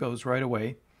 it goes right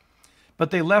away.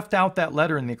 But they left out that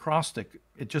letter in the acrostic.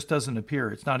 It just doesn't appear.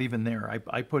 It's not even there.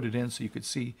 I put it in so you could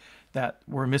see that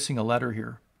we're missing a letter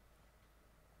here.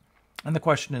 And the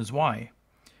question is why?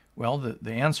 Well,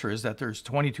 the answer is that there's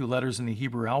 22 letters in the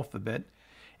Hebrew alphabet,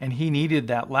 and he needed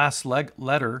that last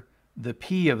letter, the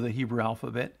P of the Hebrew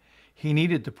alphabet. He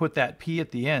needed to put that P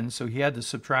at the end, so he had to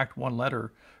subtract one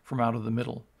letter from out of the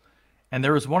middle. And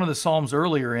there was one of the Psalms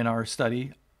earlier in our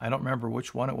study, I don't remember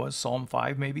which one it was, Psalm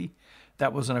 5 maybe,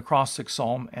 that was an acrostic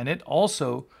psalm, and it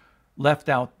also left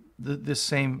out this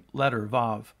same letter,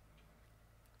 Vav.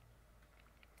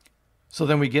 So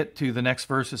then we get to the next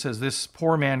verse. It says, this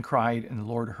poor man cried, and the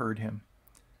Lord heard him.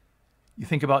 You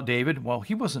think about David. Well,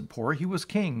 he wasn't poor. He was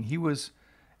king.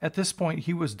 At this point,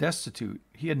 he was destitute.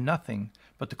 He had nothing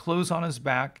but the clothes on his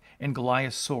back and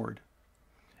Goliath's sword,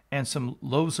 and some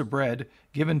loaves of bread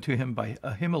given to him by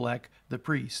Ahimelech the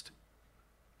priest.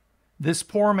 This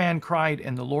poor man cried,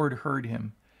 and the Lord heard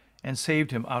him and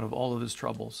saved him out of all of his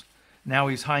troubles. Now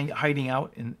he's hiding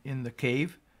out in the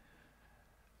cave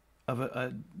of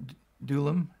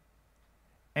Adullam,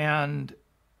 and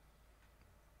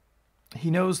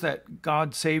He knows that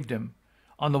God saved him.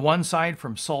 On the one side,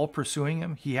 from Saul pursuing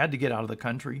him, he had to get out of the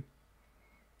country.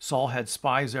 Saul had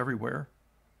spies everywhere.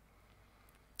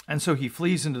 And so he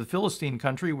flees into the Philistine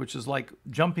country, which is like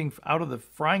jumping out of the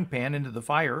frying pan into the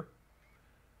fire.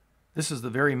 This is the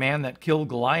very man that killed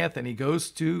Goliath, and he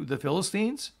goes to the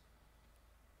Philistines.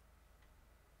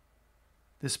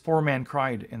 This poor man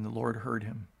cried, and the Lord heard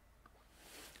him.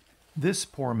 This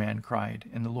poor man cried,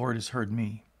 and the Lord has heard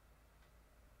me.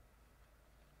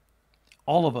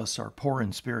 All of us are poor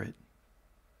in spirit.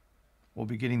 We'll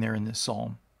be getting there in this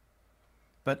psalm.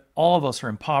 But all of us are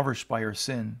impoverished by our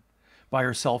sin, by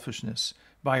our selfishness,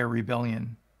 by our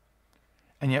rebellion.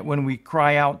 And yet when we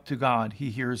cry out to God,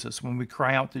 he hears us. When we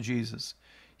cry out to Jesus,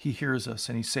 he hears us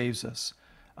and he saves us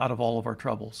out of all of our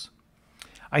troubles.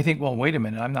 I think, well, wait a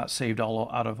minute, I'm not saved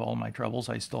out of all my troubles.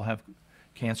 I still have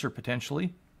cancer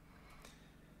potentially.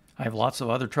 I have lots of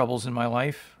other troubles in my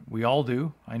life. We all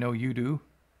do. I know you do.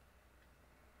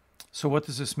 So what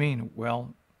does this mean?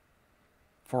 Well,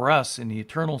 for us, in the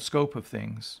eternal scope of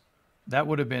things, that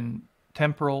would have been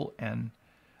temporal and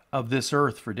of this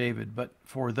earth for David. But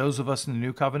for those of us in the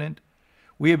new covenant,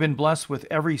 we have been blessed with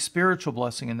every spiritual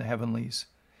blessing in the heavenlies.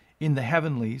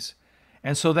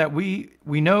 And so that we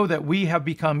know that we have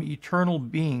become eternal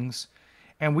beings,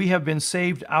 and we have been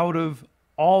saved out of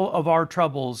all of our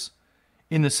troubles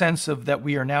in the sense of that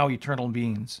we are now eternal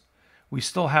beings. We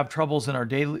still have troubles in our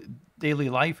daily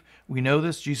life. We know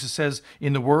this. Jesus says,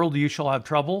 in the world you shall have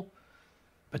trouble,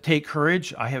 but take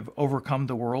courage. I have overcome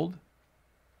the world.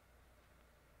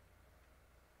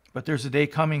 But there's a day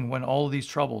coming when all of these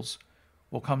troubles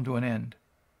will come to an end.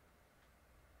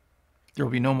 There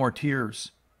will be no more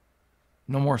tears,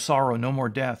 no more sorrow, no more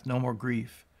death, no more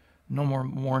grief, no more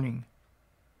mourning,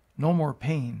 no more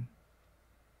pain.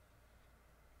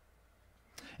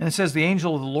 And it says the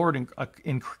angel of the Lord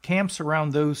encamps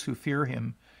around those who fear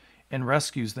him and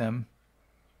rescues them.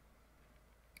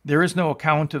 There is no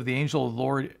account of the angel of the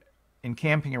Lord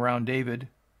encamping around David,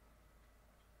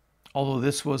 although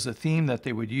this was a theme that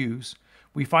they would use.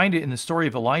 We find it in the story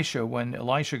of Elisha when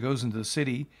Elisha goes into the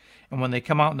city, and when they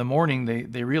come out in the morning,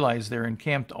 they realize they're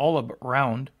encamped all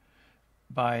around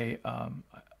by, I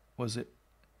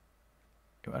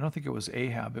don't think it was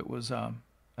Ahab, it was a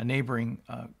neighboring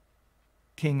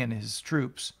king and his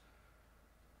troops.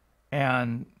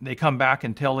 And they come back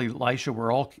and tell Elisha,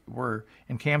 we're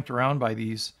encamped around by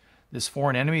this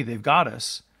foreign enemy. They've got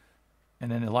us. And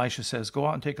then Elisha says, go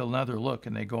out and take another look.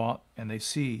 And they go out and they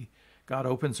see, God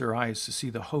opens their eyes to see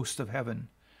the host of heaven,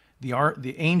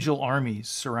 the angel armies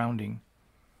surrounding,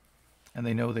 and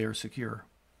they know they are secure.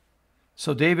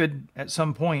 So David, at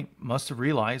some point, must have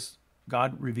realized,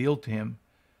 God revealed to him,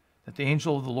 that the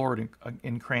angel of the Lord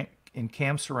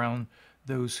encamps around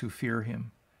those who fear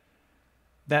him.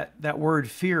 That word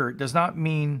fear does not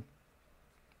mean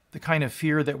the kind of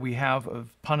fear that we have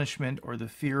of punishment or the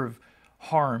fear of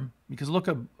harm, because look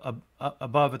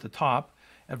above at the top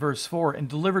at verse 4, and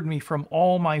delivered me from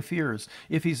all my fears.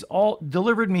 If he's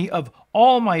delivered me of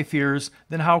all my fears,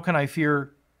 then how can I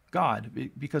fear God?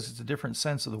 Because it's a different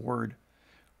sense of the word.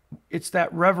 It's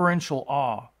that reverential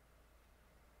awe.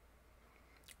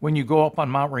 When you go up on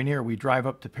Mount Rainier, we drive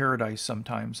up to paradise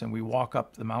sometimes, and we walk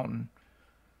up the mountain.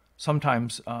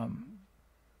 Sometimes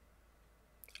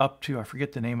up to, I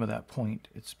forget the name of that point.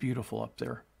 It's beautiful up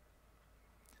there.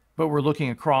 But we're looking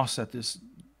across at this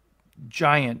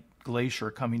giant glacier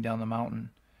coming down the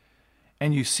mountain.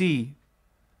 And you see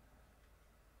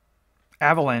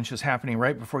avalanches happening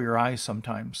right before your eyes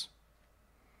sometimes.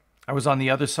 I was on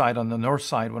the other side, on the north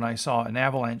side, when I saw an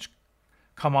avalanche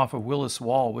come off of Willis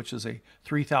Wall, which is a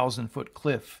 3,000-foot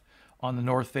cliff on the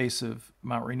north face of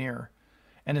Mount Rainier.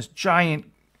 And this giant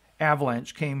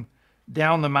avalanche came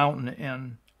down the mountain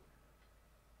and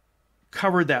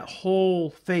covered that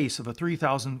whole face of a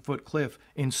 3,000-foot cliff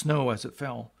in snow as it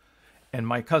fell. And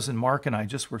my cousin Mark and I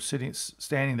just were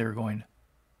standing there going,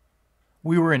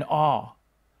 we were in awe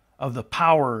of the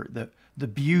power, the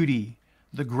beauty,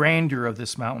 the grandeur of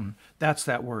this mountain. That's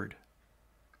that word.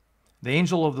 The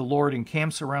angel of the Lord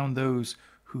encamps around those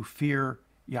who fear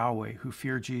Yahweh, who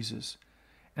fear Jesus.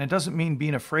 And it doesn't mean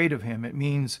being afraid of him. It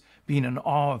means being in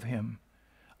awe of him,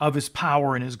 of his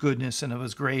power and his goodness and of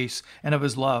his grace and of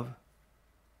his love.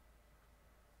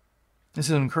 This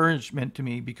is an encouragement to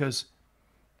me because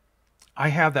I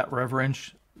have that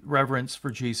reverence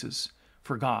for Jesus,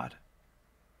 for God.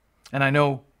 And I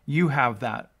know you have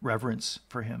that reverence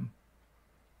for him.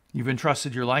 You've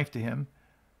entrusted your life to him.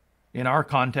 In our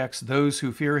context, those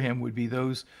who fear him would be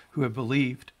those who have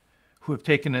believed, who have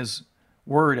taken his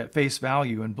word at face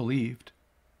value and believed.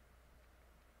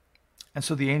 And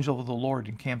so the angel of the Lord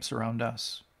encamps around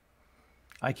us.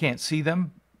 I can't see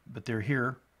them, but they're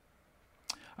here.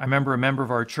 I remember a member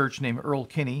of our church named Earl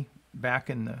Kinney back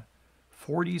in the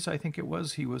 40s, I think it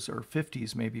was. He was, or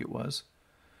 50s maybe it was.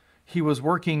 He was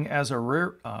working as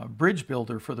a bridge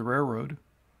builder for the railroad,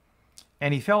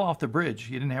 and he fell off the bridge.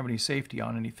 He didn't have any safety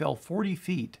on, and he fell 40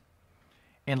 feet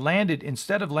and landed,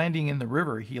 instead of landing in the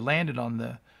river, he landed on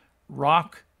the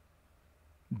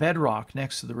bedrock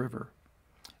next to the river.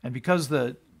 And because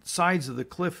the sides of the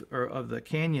cliff, or of the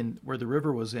canyon where the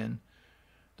river was in,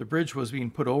 the bridge was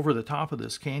being put over the top of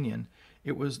this canyon,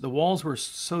 the walls were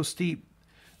so steep,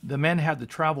 the men had to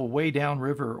travel way down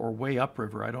river or way up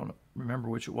river, I don't remember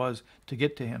which it was, to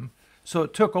get to him. So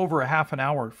it took over a half an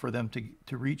hour for them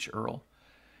to reach Earl.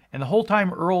 And the whole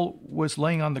time Earl was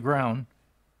laying on the ground,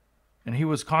 and he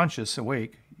was conscious,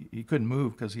 awake. He couldn't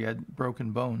move because he had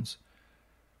broken bones.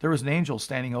 There was an angel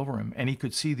standing over him, and he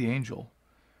could see the angel.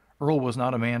 Earl was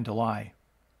not a man to lie.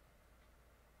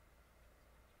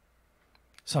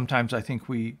 Sometimes I think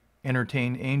we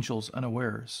entertain angels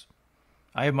unawares.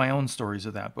 I have my own stories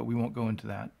of that, but we won't go into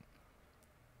that.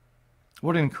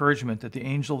 What an encouragement that the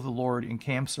angel of the Lord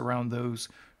encamps around those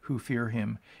who fear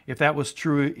him. If that was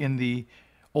true in the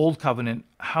Old Covenant,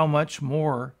 how much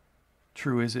more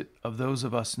true is it of those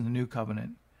of us in the New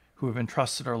Covenant who have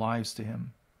entrusted our lives to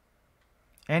him?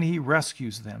 And he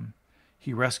rescues them.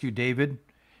 He rescued David.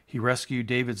 He rescued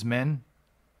David's men.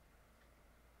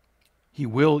 He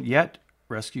will yet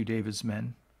rescue David's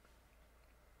men.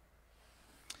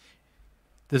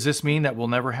 Does this mean that we'll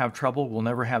never have trouble? We'll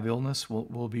never have illness?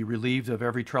 We'll be relieved of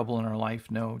every trouble in our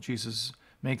life? No, Jesus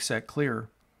makes that clear.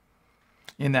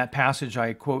 In that passage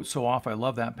I quote so often, I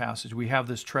love that passage, we have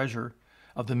this treasure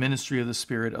of the ministry of the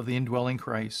Spirit, of the indwelling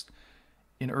Christ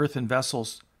in earthen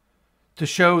vessels, to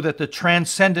show that the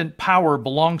transcendent power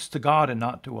belongs to God and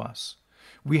not to us.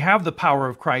 We have the power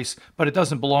of Christ, but it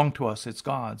doesn't belong to us, it's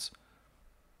God's.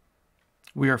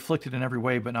 We are afflicted in every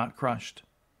way, but not crushed.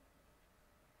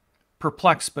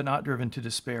 Perplexed, but not driven to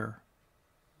despair.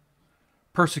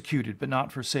 Persecuted, but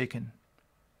not forsaken.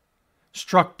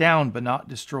 Struck down, but not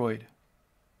destroyed.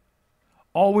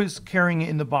 Always carrying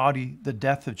in the body the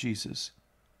death of Jesus,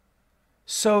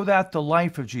 so that the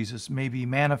life of Jesus may be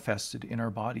manifested in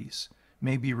our bodies,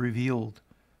 may be revealed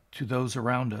to those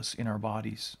around us in our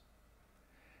bodies.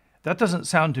 That doesn't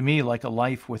sound to me like a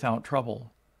life without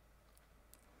trouble.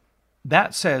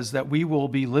 That says that we will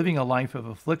be living a life of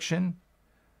affliction.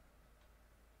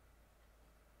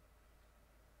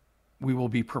 We will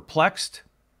be perplexed.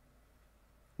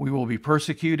 We will be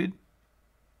persecuted.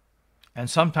 And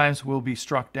sometimes we'll be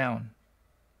struck down.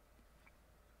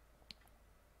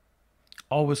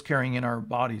 Always carrying in our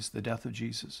bodies the death of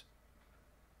Jesus.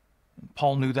 And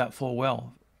Paul knew that full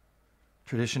well.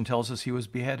 Tradition tells us he was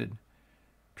beheaded.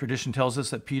 Tradition tells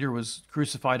us that Peter was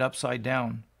crucified upside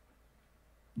down.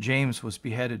 James was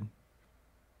beheaded.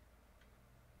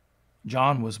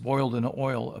 John was boiled in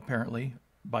oil, apparently,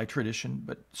 by tradition,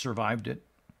 but survived it.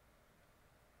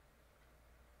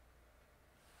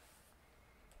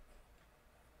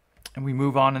 And we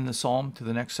move on in the psalm to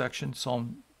the next section,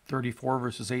 Psalm 34,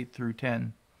 verses 8 through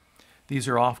 10. These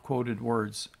are oft-quoted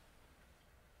words.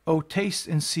 Oh, taste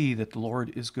and see that the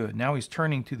Lord is good. Now he's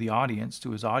turning to the audience,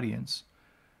 to his audience,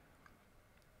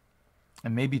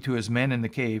 and maybe to his men in the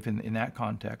cave in that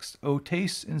context. Oh,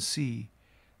 taste and see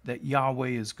that Yahweh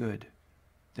is good,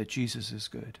 that Jesus is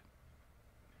good.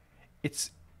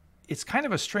 It's kind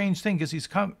of a strange thing because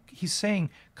he's saying,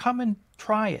 come and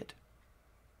try it.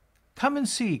 Come and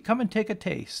see, come and take a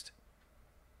taste.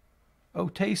 Oh,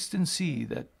 taste and see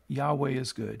that Yahweh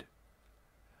is good.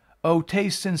 Oh,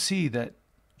 taste and see that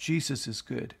Jesus is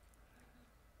good.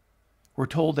 We're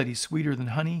told that he's sweeter than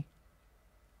honey.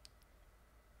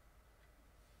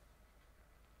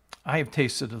 I have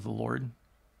tasted of the Lord.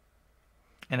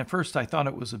 And at first I thought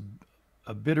it was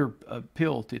a bitter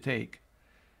pill to take,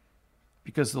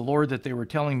 because the Lord that they were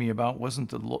telling me about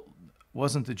wasn't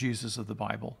the Jesus of the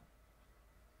Bible.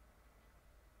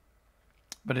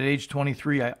 But at age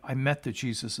 23, I met the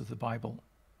Jesus of the Bible.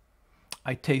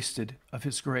 I tasted of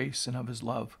his grace and of his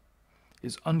love,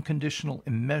 his unconditional,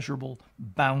 immeasurable,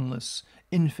 boundless,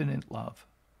 infinite love,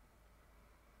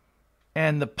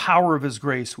 and the power of his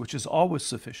grace, which is always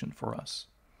sufficient for us.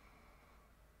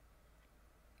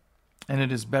 And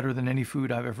it is better than any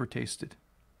food I've ever tasted,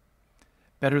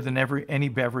 better than any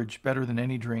beverage, better than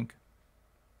any drink.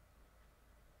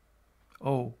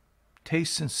 Oh,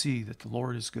 taste and see that the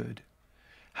Lord is good.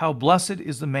 How blessed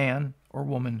is the man or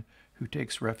woman who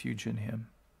takes refuge in him.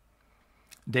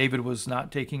 David was not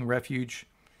taking refuge.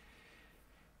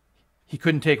 He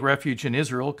couldn't take refuge in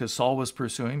Israel because Saul was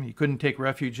pursuing him. He couldn't take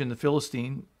refuge in the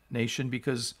Philistine nation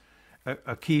because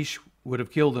Achish would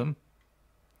have killed him.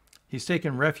 He's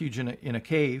taken refuge in a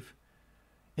cave,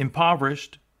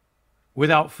 impoverished,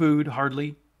 without food,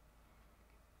 hardly.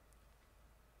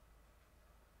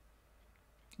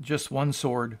 Just one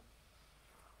sword.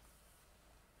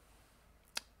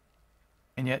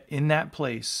 And yet in that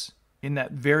place, in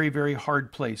that very, very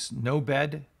hard place, no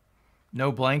bed,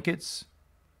 no blankets,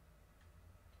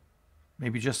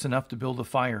 maybe just enough to build a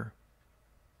fire.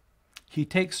 He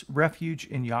takes refuge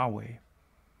in Yahweh.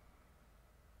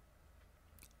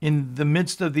 In the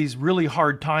midst of these really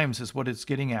hard times is what it's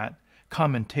getting at.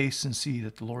 Come and taste and see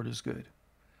that the Lord is good.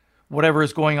 Whatever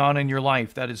is going on in your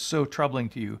life that is so troubling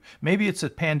to you. Maybe it's a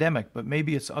pandemic, but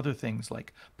maybe it's other things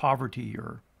like poverty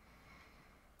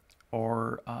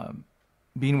or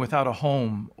being without a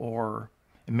home, or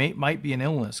it might be an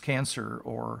illness, cancer,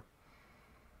 or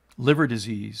liver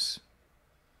disease,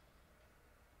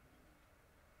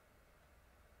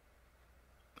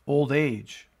 old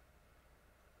age.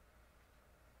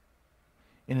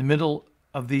 In the middle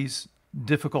of these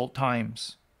difficult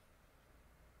times,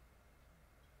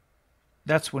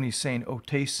 that's when he's saying, oh,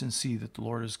 taste and see that the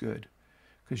Lord is good.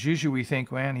 Because usually we think,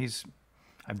 man,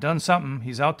 I've done something.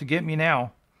 He's out to get me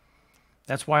now.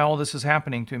 That's why all this is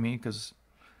happening to me, because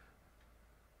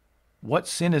what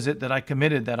sin is it that I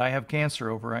committed that I have cancer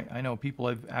over? I know people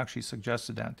have actually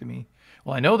suggested that to me.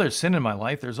 Well, I know there's sin in my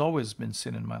life. There's always been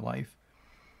sin in my life.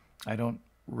 I don't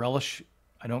relish,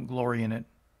 I don't glory in it.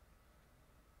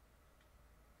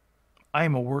 I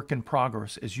am a work in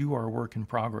progress, as you are a work in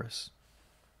progress.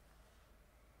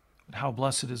 But how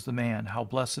blessed is the man, how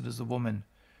blessed is the woman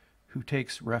who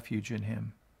takes refuge in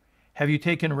him. Have you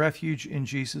taken refuge in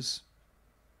Jesus?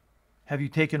 Have you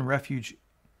taken refuge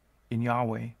in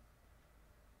Yahweh?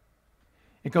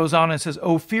 It goes on and says,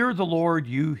 "O fear the Lord,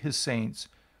 you his saints,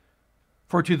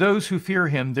 for to those who fear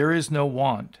him there is no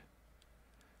want."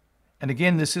 And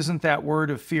again, this isn't that word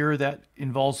of fear that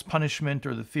involves punishment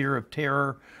or the fear of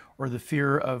terror or the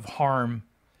fear of harm.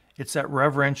 It's that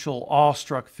reverential,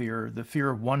 awestruck fear, the fear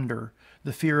of wonder,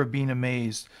 the fear of being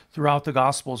amazed. Throughout the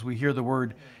Gospels, we hear the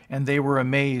word, and they were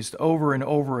amazed over and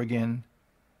over again.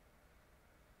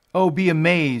 Oh, be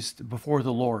amazed before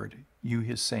the Lord, you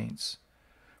his saints.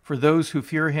 For those who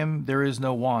fear him, there is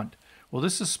no want. Well,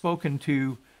 this is spoken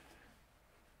to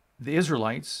the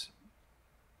Israelites.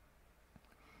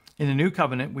 In the New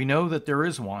Covenant, we know that there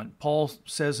is want. Paul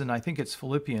says, and I think it's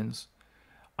Philippians,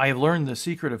 I have learned the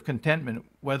secret of contentment,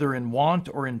 whether in want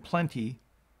or in plenty.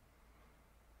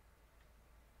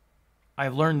 I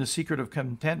have learned the secret of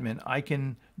contentment. I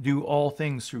can do all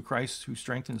things through Christ who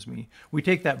strengthens me. We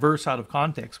take that verse out of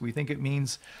context. We think it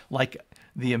means like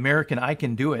the American, I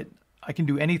can do it. I can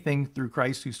do anything through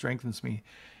Christ who strengthens me.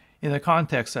 In the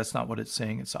context, that's not what it's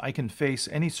saying. It's I can face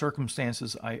any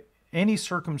circumstance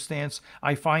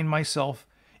I find myself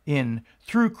in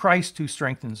through Christ who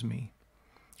strengthens me.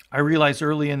 I realized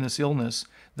early in this illness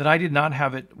that I did not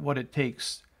have what it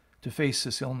takes to face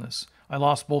this illness. I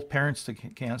lost both parents to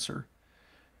cancer.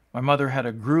 My mother had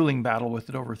a grueling battle with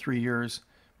it over 3 years.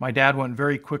 My dad went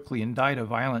very quickly and died a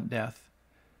violent death.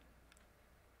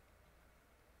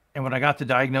 And when I got the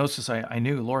diagnosis, I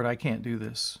knew, Lord, I can't do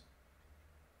this.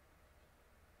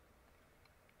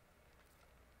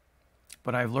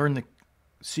 But I've learned the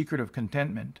secret of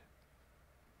contentment.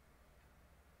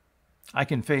 I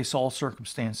can face all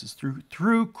circumstances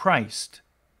through Christ,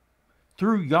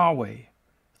 through Yahweh,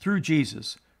 through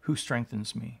Jesus, who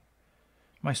strengthens me.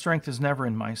 My strength is never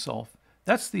in myself.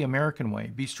 That's the American way.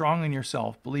 Be strong in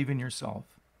yourself. Believe in yourself.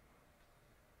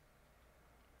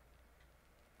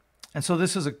 And so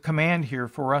this is a command here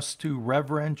for us to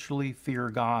reverentially fear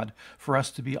God, for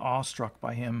us to be awestruck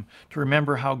by him, to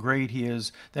remember how great he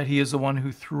is, that he is the one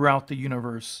who threw out the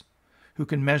universe, who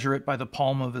can measure it by the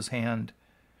palm of his hand,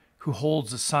 who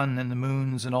holds the sun and the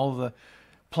moons and all the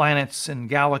planets and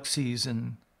galaxies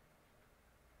and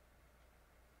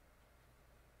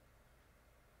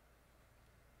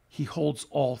he holds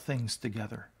all things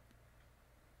together.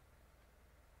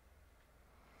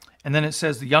 And then it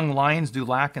says, the young lions do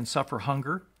lack and suffer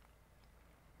hunger,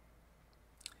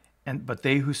 but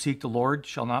they who seek the Lord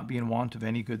shall not be in want of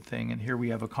any good thing. And here we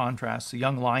have a contrast. The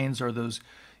young lions are those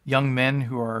young men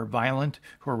who are violent,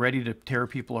 who are ready to tear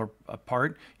people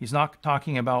apart. He's not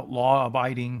talking about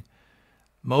law-abiding,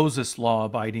 Moses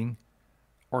law-abiding,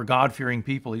 or God-fearing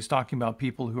people. He's talking about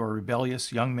people who are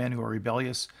rebellious, young men who are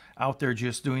rebellious, out there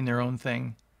just doing their own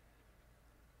thing.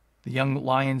 The young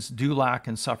lions do lack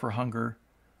and suffer hunger.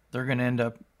 They're going to end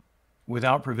up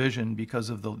without provision because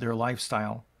of their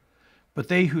lifestyle. But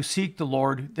they who seek the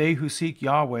Lord, they who seek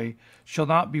Yahweh, shall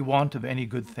not be want of any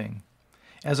good thing.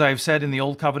 As I have said in the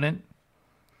Old Covenant,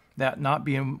 that not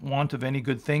be in want of any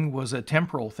good thing was a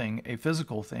temporal thing, a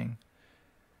physical thing.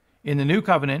 In the new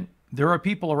covenant, there are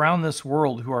people around this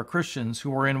world who are Christians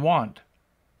who are in want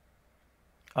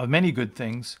of many good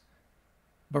things.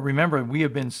 But remember, we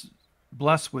have been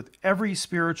blessed with every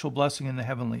spiritual blessing in the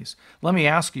heavenlies. Let me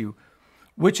ask you,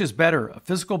 which is better, a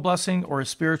physical blessing or a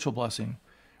spiritual blessing?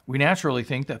 We naturally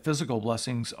think that physical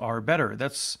blessings are better.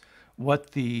 That's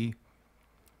what the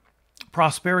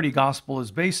prosperity gospel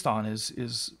is based on,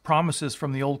 is promises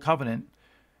from the old covenant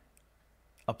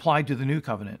applied to the new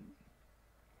covenant.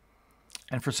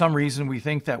 And for some reason, we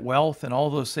think that wealth and all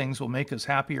those things will make us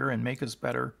happier and make us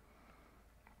better.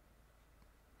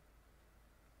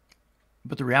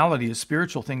 But the reality is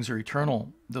spiritual things are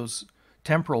eternal. Those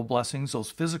temporal blessings,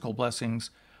 those physical blessings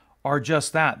are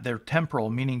just that. They're temporal,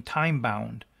 meaning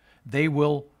time-bound. They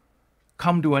will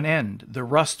come to an end. The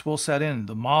rust will set in.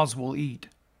 The moths will eat.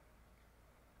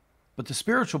 But the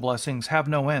spiritual blessings have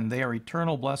no end. They are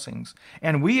eternal blessings.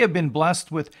 And we have been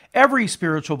blessed with every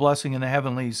spiritual blessing in the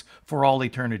heavenlies for all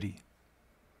eternity.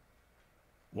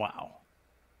 Wow.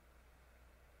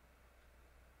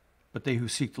 But they who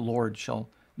seek the Lord shall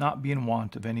not be in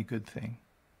want of any good thing.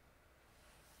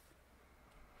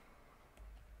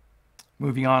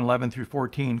 Moving on, 11 through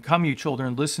 14. Come, you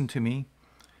children, listen to me.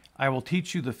 I will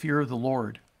teach you the fear of the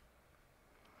Lord.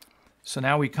 So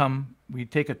now we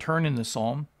take a turn in the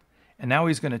psalm, and now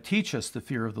he's going to teach us the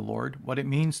fear of the Lord, what it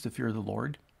means to fear the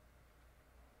Lord,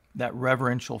 that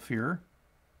reverential fear.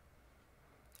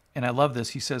 And I love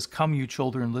this. He says, come, you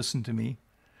children, listen to me.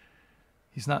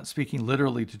 He's not speaking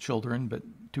literally to children, but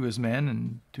to his men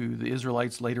and to the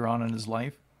Israelites later on in his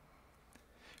life.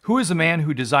 Who is a man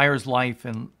who desires life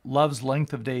and loves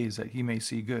length of days that he may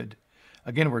see good?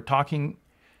 Again, we're talking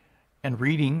and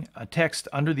reading a text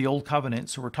under the Old Covenant,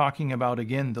 so we're talking about,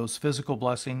 again, those physical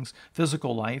blessings,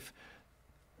 physical life.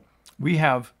 We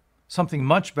have something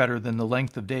much better than the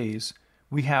length of days.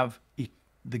 We have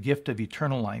the gift of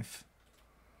eternal life.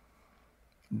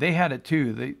 They had it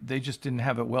too. They just didn't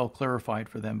have it well clarified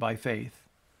for them by faith.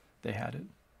 They had it.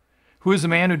 Who is a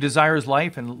man who desires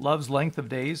life and loves length of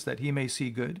days that he may see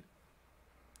good?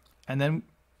 And then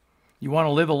you want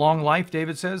to live a long life,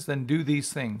 David says, then do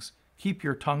these things. Keep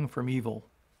your tongue from evil.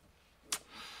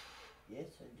 Yes,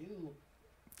 I do.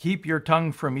 Keep your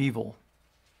tongue from evil,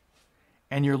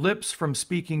 and your lips from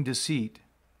speaking deceit.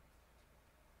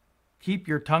 Keep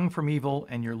your tongue from evil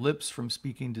and your lips from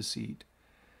speaking deceit.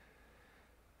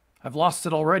 I've lost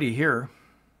it already here.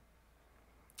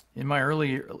 In my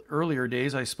earlier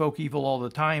days, I spoke evil all the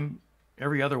time.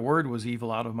 Every other word was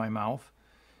evil out of my mouth.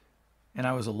 And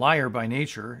I was a liar by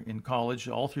nature in college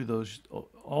all through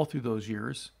those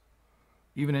years,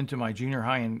 even into my junior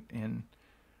high and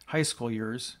high school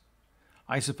years.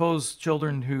 I suppose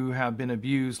children who have been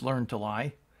abused learn to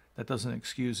lie. That doesn't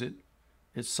excuse it.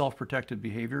 It's self-protected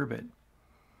behavior, but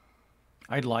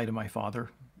I'd lie to my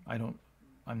father. I'm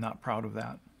not proud of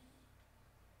that.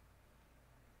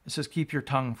 It says, keep your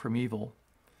tongue from evil.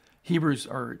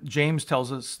 James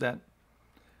tells us that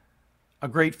a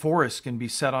great forest can be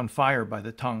set on fire by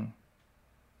the tongue,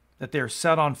 that they're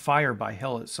set on fire by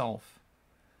hell itself.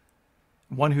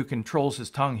 One who controls his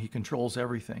tongue, he controls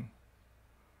everything.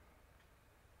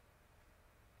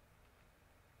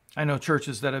 I know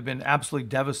churches that have been absolutely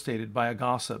devastated by a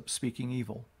gossip speaking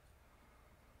evil.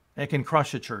 It can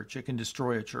crush a church. It can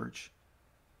destroy a church.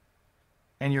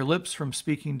 And your lips from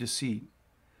speaking deceit.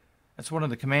 That's one of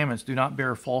the commandments. Do not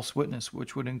bear false witness,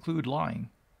 which would include lying.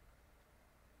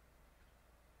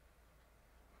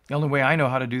 The only way I know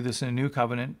how to do this in a new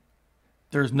covenant,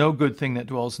 there is no good thing that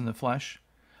dwells in the flesh.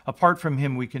 Apart from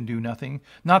him, we can do nothing.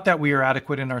 Not that we are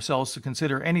adequate in ourselves to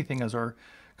consider anything as our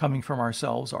coming from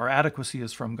ourselves. Our adequacy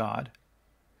is from God.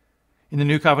 In the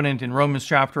new covenant, in Romans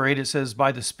chapter 8, it says,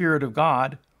 by the Spirit of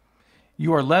God,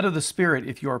 you are led of the Spirit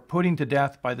if you are putting to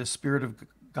death by the Spirit of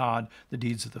God the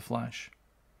deeds of the flesh.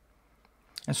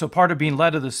 And so part of being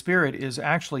led of the Spirit is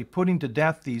actually putting to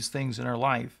death these things in our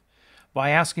life by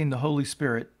asking the Holy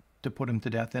Spirit to put them to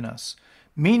death in us.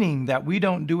 Meaning that we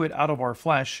don't do it out of our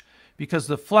flesh, because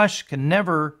the flesh can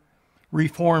never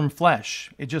reform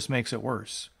flesh. It just makes it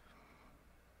worse.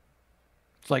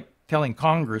 It's like telling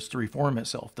Congress to reform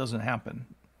itself. It doesn't happen.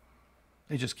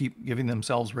 They just keep giving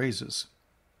themselves raises.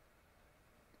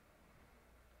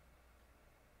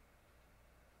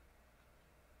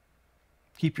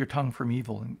 Keep your tongue from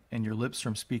evil and your lips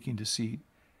from speaking deceit.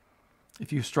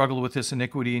 If you struggle with this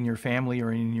iniquity in your family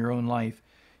or in your own life,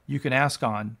 you can ask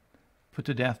God, put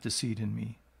to death deceit in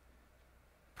me.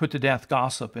 Put to death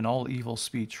gossip and all evil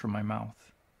speech from my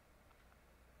mouth.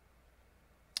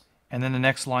 And then the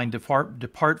next line,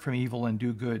 depart from evil and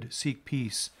do good. Seek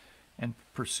peace and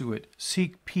pursue it.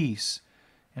 Seek peace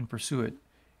and pursue it.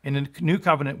 In the New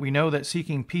Covenant, we know that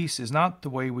seeking peace is not the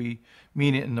way we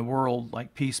mean it in the world,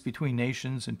 like peace between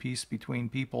nations and peace between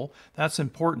people. That's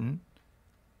important.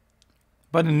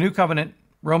 But in the New Covenant,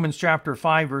 Romans chapter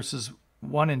 5, verses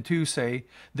 1 and 2 say,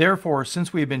 "Therefore,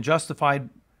 since we have been justified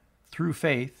through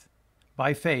faith,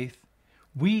 by faith,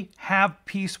 we have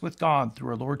peace with God through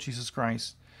our Lord Jesus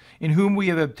Christ, in whom we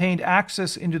have obtained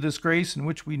access into this grace in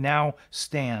which we now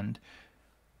stand.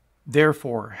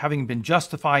 Therefore, having been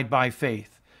justified by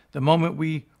faith," the moment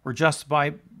we were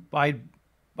justified by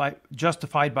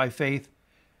faith,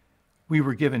 we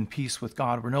were given peace with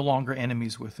God. We're no longer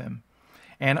enemies with him.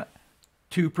 And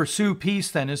to pursue peace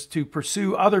then is to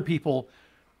pursue other people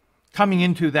coming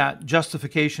into that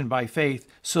justification by faith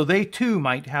so they too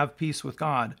might have peace with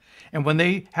God. And when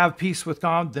they have peace with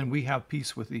God, then we have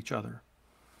peace with each other.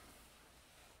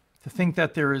 To think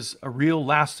that there is a real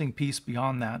lasting peace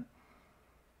beyond that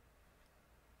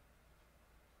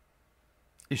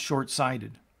is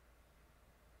short-sighted.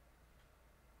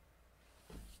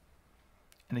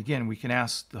 And again, we can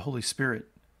ask the Holy Spirit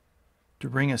to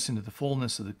bring us into the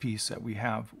fullness of the peace that we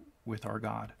have with our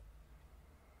God.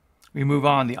 We move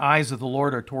on. The eyes of the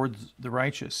Lord are towards the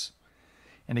righteous.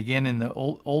 And again, in the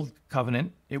old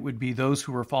covenant, it would be those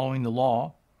who were following the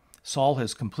law. Saul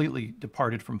has completely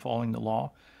departed from following the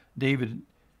law. David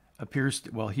appears,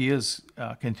 he is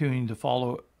continuing to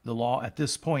follow the law at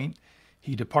this point.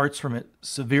 He departs from it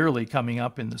severely coming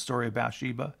up in the story of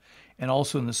Bathsheba and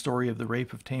also in the story of the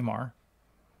rape of Tamar.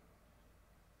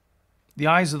 The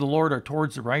eyes of the Lord are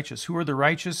towards the righteous. Who are the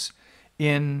righteous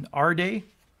in our day?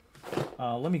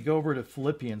 Let me go over to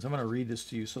Philippians. I'm going to read this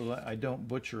to you so that I don't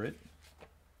butcher it.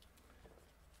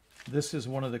 This is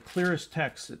one of the clearest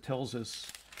texts that tells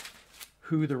us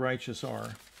who the righteous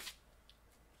are.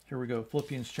 Here we go,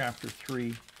 Philippians chapter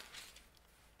 3.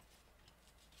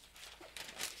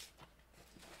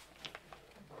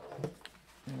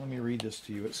 And let me read this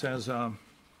to you. It says,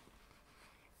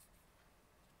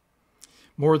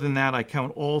 "More than that, I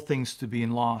count all things to be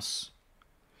in loss,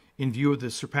 in view of the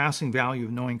surpassing value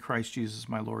of knowing Christ Jesus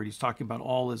my Lord." He's talking about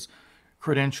all his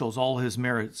credentials, all his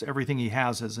merits, everything he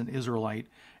has as an Israelite,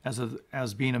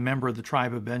 as being a member of the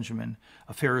tribe of Benjamin,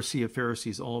 a Pharisee of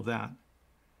Pharisees, all of that.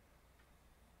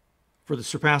 "For the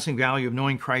surpassing value of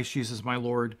knowing Christ Jesus my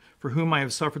Lord, for whom I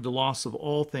have suffered the loss of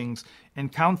all things,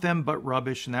 and count them but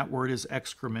rubbish," and that word is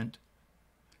excrement,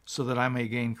 "so that I may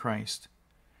gain Christ."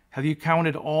 Have you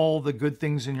counted all the good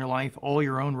things in your life, all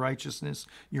your own righteousness,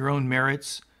 your own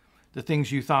merits, the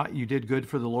things you thought you did good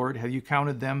for the Lord? Have you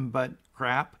counted them but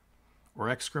crap or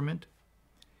excrement?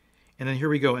 And then here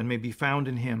we go, "And may be found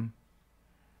in him,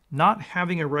 not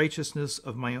having a righteousness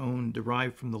of my own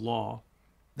derived from the law,"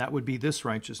 that would be this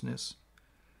righteousness,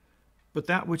 "but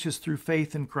that which is through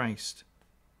faith in Christ,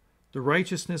 the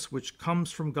righteousness which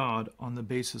comes from God on the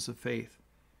basis of faith."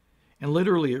 And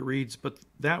literally it reads, "but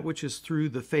that which is through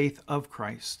the faith of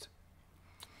Christ."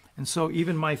 And so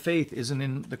even my faith isn't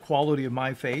in the quality of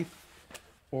my faith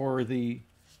or the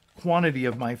quantity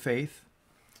of my faith,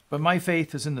 but my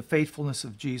faith is in the faithfulness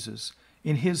of Jesus,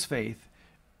 in his faith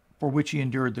for which he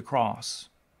endured the cross.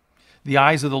 "The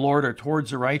eyes of the Lord are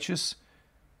towards the righteous,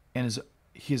 and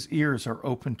his ears are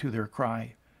open to their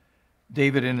cry."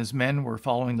 David and his men were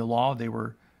following the law. They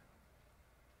were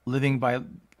living by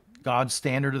God's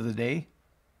standard of the day.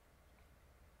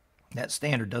 That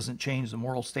standard doesn't change. The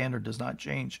moral standard does not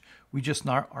change. We just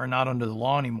are not under the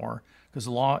law anymore, because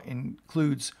the law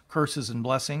includes curses and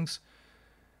blessings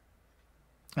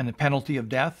and the penalty of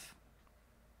death.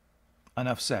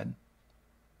 Enough said.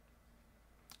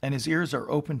 "And his ears are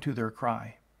open to their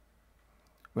cry."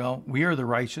 Well, we are the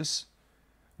righteous.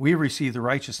 We receive the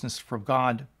righteousness from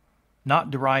God,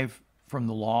 not derived from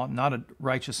the law, not a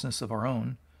righteousness of our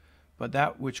own, but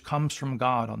that which comes from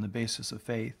God on the basis of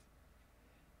faith.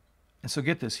 And so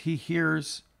get this, he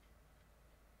hears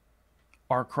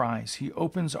our cries. He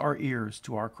opens our ears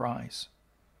to our cries.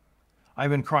 I've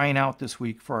been crying out this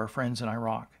week for our friends in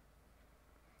Iraq.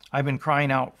 I've been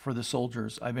crying out for the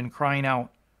soldiers. I've been crying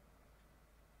out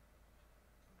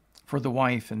for the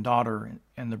wife and daughter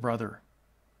and the brother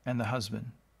and the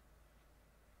husband.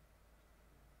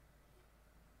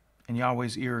 And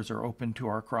Yahweh's ears are open to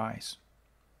our cries.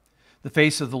 "The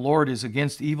face of the Lord is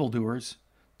against evildoers,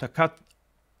 to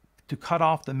cut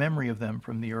off the memory of them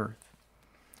from the earth."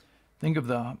 Think of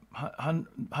the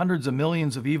hundreds of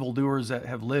millions of evildoers that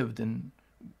have lived, and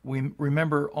we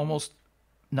remember almost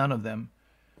none of them.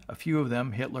 A few of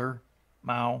them, Hitler,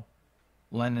 Mao,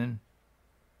 Lenin,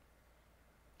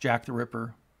 Jack the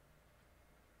Ripper,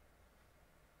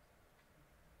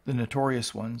 the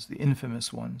notorious ones, the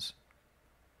infamous ones.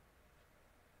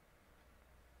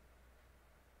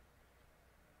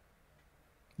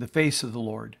 The face of the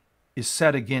Lord is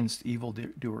set against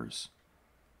evildoers.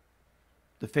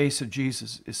 The face of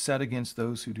Jesus is set against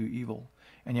those who do evil.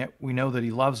 And yet we know that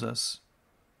he loves us.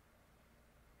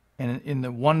 And in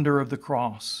the wonder of the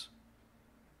cross,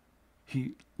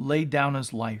 he laid down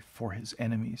his life for his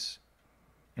enemies.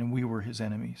 And we were his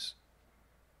enemies.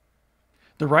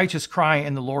 The righteous cry,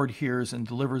 and the Lord hears and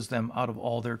delivers them out of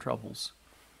all their troubles.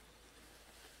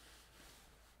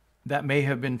 That may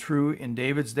have been true in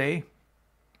David's day.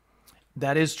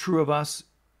 That is true of us,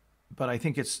 but I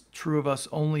think it's true of us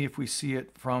only if we see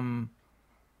it from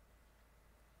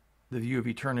the view of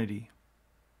eternity.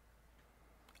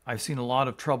 I've seen a lot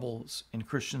of troubles in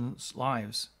Christians'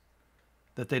 lives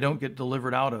that they don't get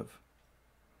delivered out of.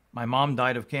 My mom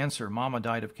died of cancer. Mama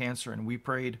died of cancer, and we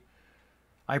prayed.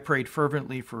 I prayed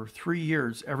fervently for 3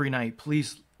 years every night.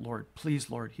 Please, Lord,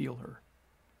 heal her.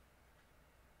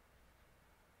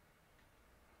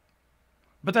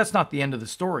 But that's not the end of the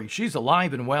story. She's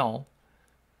alive and well.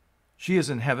 She is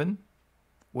in heaven,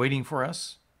 waiting for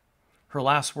us. Her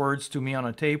last words to me on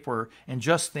a tape were, "And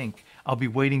just think, I'll be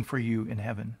waiting for you in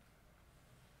heaven."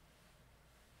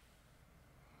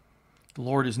 The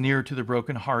Lord is near to the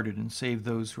brokenhearted and save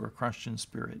those who are crushed in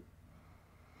spirit.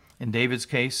 In David's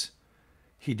case,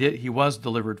 he was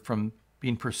delivered from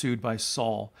being pursued by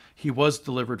Saul. He was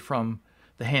delivered from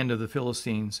the hand of the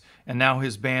Philistines. And now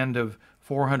his band of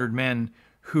 400 men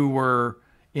who were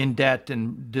in debt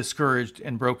and discouraged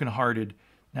and brokenhearted,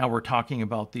 now we're talking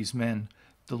about these men.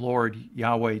 The Lord,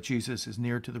 Yahweh, Jesus, is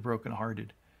near to the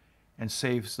brokenhearted and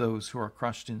saves those who are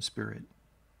crushed in spirit.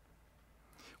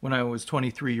 When I was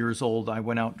 23 years old, I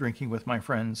went out drinking with my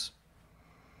friends.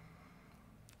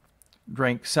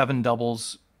 Drank 7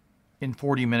 doubles in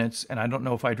 40 minutes, and I don't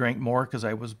know if I drank more because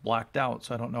I was blacked out,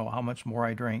 so I don't know how much more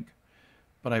I drank.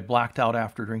 But I blacked out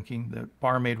after drinking. The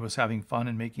barmaid was having fun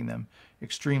and making them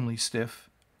extremely stiff,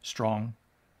 strong.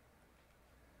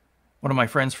 One of my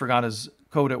friends forgot his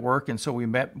coat at work, and so we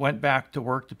went back to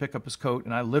work to pick up his coat,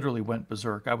 and I literally went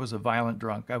berserk. I was a violent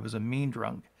drunk. I was a mean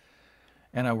drunk.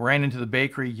 And I ran into the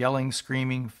bakery yelling,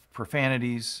 screaming,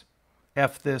 profanities,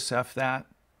 F this, F that,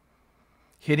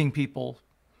 hitting people,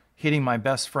 hitting my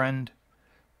best friend,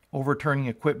 overturning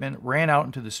equipment, ran out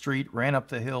into the street, ran up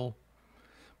the hill.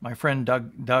 My friend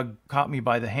Doug caught me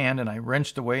by the hand, and I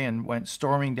wrenched away and went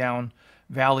storming down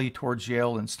valley towards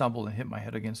Yale and stumbled and hit my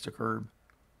head against a curb.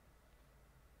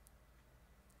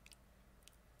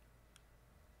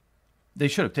 They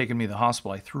should have taken me to the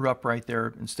hospital. I threw up right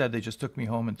there. Instead, they just took me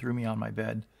home and threw me on my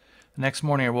bed. The next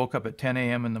morning, I woke up at 10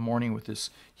 a.m. in the morning with this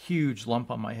huge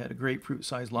lump on my head, a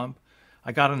grapefruit-sized lump.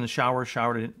 I got in the shower,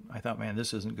 showered it. I thought, man,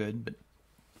 this isn't good. But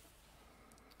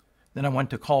then I went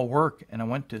to call work, and I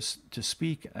went to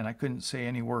speak, and I couldn't say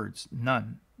any words.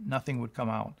 None. Nothing would come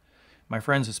out. My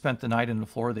friends had spent the night on the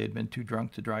floor. They had been too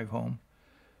drunk to drive home.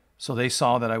 So they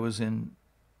saw that I was in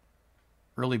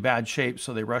really bad shape,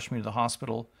 so they rushed me to the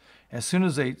hospital. As soon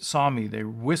as they saw me, they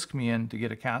whisked me in to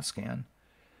get a CAT scan.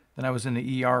 Then I was in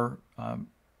the ER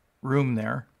room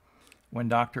there when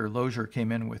Dr. Lozier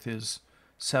came in with his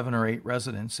 7 or 8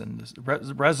 residents. And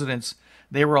the residents,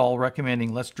 they were all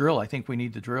recommending, let's drill. I think we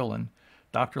need to drill. And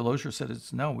Dr. Lozier said,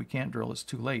 no, we can't drill. It's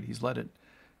too late. He's let it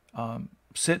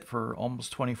sit for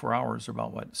almost 24 hours, or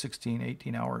about, 16,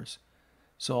 18 hours.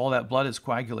 So all that blood is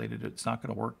coagulated. It's not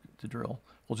going to work to drill.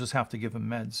 We'll just have to give him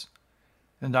meds.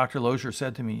 Then Dr. Lozier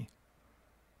said to me,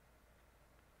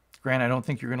 Grant, I don't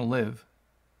think you're going to live,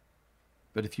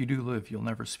 but if you do live, you'll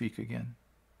never speak again.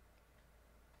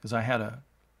 Because I had a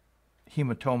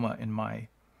hematoma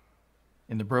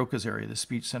in the Broca's area, the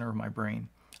speech center of my brain.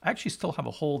 I actually still have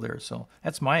a hole there, so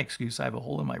that's my excuse. I have a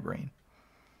hole in my brain.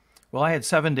 Well, I had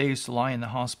 7 days to lie in the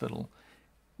hospital.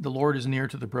 The Lord is near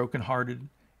to the brokenhearted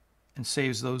and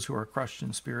saves those who are crushed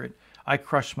in spirit. I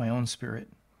crushed my own spirit.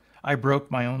 I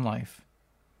broke my own life.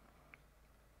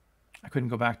 I couldn't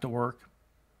go back to work,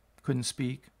 couldn't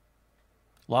speak,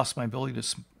 lost my ability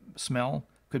to smell,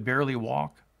 could barely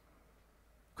walk,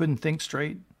 couldn't think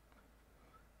straight,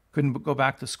 couldn't go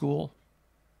back to school,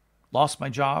 lost my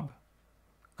job,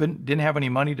 didn't have any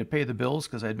money to pay the bills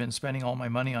because I'd been spending all my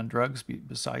money on drugs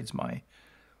besides my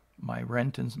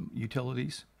rent and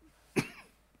utilities.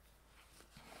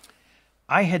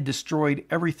 I had destroyed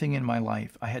everything in my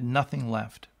life. I had nothing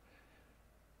left.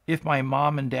 If my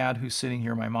mom and dad, who's sitting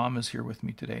here, my mom is here with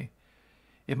me today,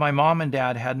 if my mom and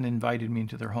dad hadn't invited me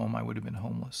into their home, I would have been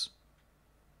homeless.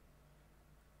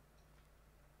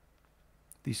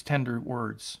 These tender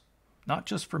words, not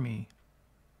just for me,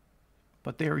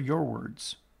 but they are your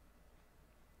words.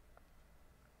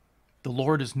 The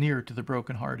Lord is near to the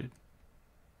brokenhearted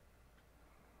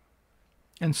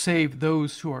and save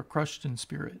those who are crushed in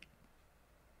spirit.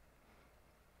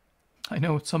 I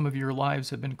know some of your lives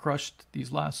have been crushed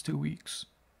these last 2 weeks.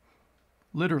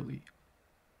 Literally.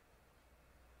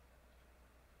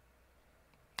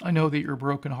 I know that you're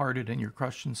brokenhearted and you're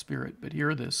crushed in spirit, but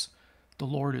hear this. The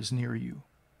Lord is near you.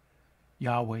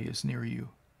 Yahweh is near you.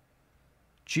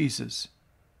 Jesus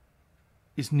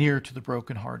is near to the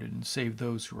brokenhearted and save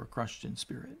those who are crushed in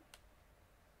spirit.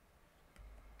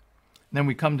 Then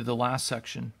we come to the last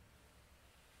section.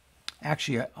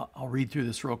 Actually, I'll read through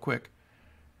this real quick.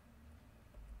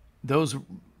 Those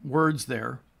words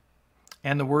there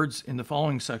and the words in the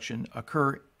following section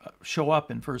show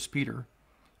up in 1 Peter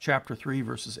chapter 3,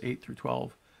 verses 8 through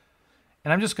 12.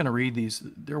 And I'm just going to read these.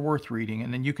 They're worth reading,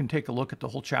 and then you can take a look at the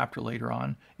whole chapter later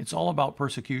on. It's all about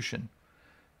persecution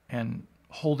and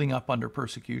holding up under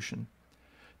persecution.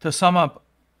 To sum up,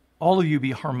 all of you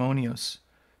be harmonious,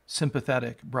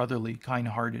 sympathetic, brotherly,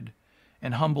 kind-hearted,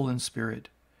 and humble in spirit,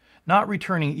 not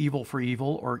returning evil for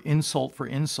evil or insult for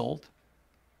insult,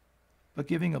 but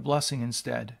giving a blessing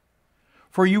instead.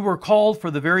 For you were called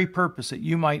for the very purpose that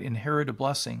you might inherit a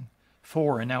blessing.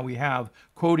 And now we have,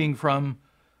 quoting from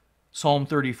Psalm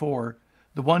 34,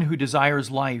 the one who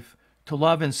desires life, to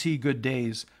love and see good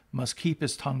days, must keep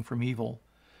his tongue from evil,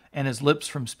 and his lips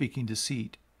from speaking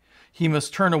deceit. He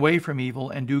must turn away from evil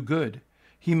and do good.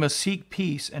 He must seek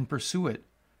peace and pursue it.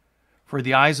 For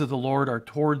the eyes of the Lord are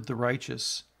toward the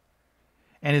righteous,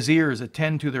 and his ears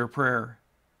attend to their prayer.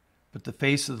 But the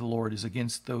face of the Lord is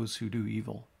against those who do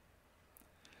evil.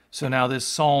 So now this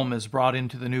psalm is brought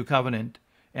into the new covenant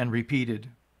and repeated.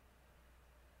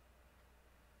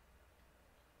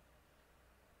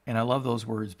 And I love those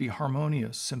words. Be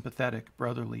harmonious, sympathetic,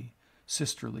 brotherly,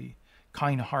 sisterly,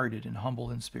 kind-hearted, and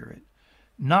humble in spirit,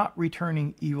 not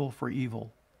returning evil for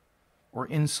evil or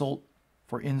insult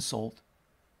for insult,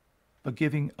 but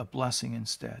giving a blessing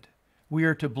instead. We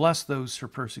are to bless those who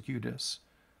persecute us.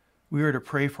 We are to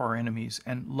pray for our enemies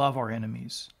and love our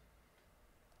enemies.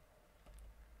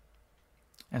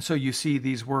 And so you see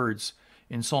these words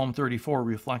in Psalm 34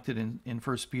 reflected in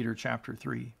 1 Peter chapter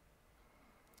 3.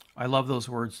 I love those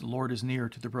words. The Lord is near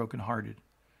to the brokenhearted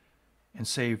and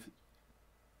saves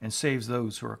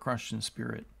those who are crushed in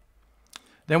spirit.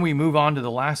 Then we move on to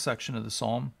the last section of the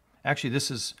psalm. Actually, this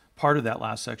is part of that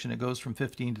last section. It goes from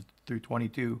 15 through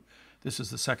 22. This is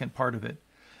the second part of it.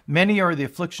 Many are the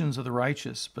afflictions of the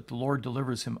righteous, but the Lord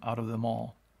delivers him out of them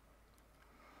all.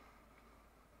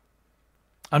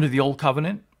 Under the old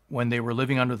covenant, when they were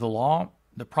living under the law,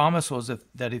 the promise was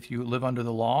that if you live under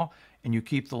the law and you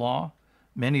keep the law,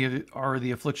 many are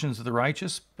the afflictions of the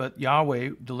righteous, but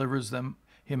Yahweh delivers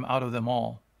him out of them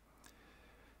all.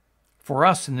 For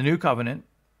us in the new covenant,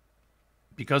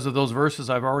 because of those verses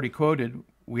I've already quoted,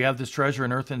 we have this treasure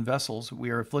in earthen vessels.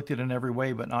 We are afflicted in every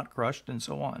way, but not crushed, and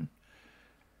so on.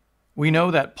 We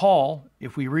know that Paul,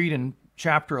 if we read in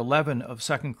chapter 11 of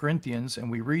 2 Corinthians,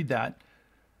 and we read that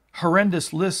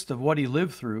horrendous list of what he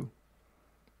lived through,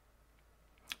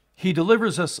 he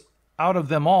delivers us out of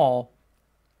them all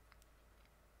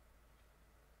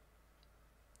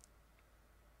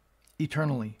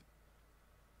eternally.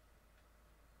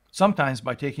 Sometimes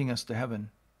by taking us to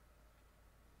heaven.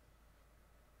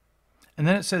 And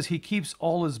then it says he keeps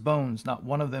all his bones, not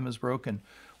one of them is broken.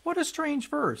 What a strange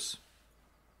verse.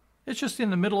 It's just in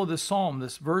the middle of this psalm,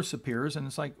 this verse appears, and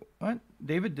it's like, what?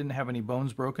 David didn't have any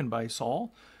bones broken by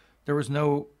Saul. There was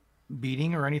no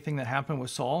beating or anything that happened with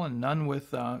Saul, and none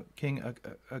with King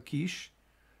Achish.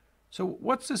 So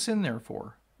what's this in there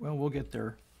for? Well, we'll get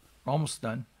there. We're almost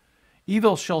done.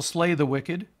 Evil shall slay the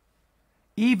wicked.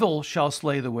 Evil shall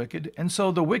slay the wicked. And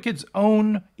so the wicked's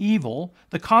own evil,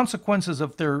 the consequences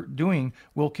of their doing,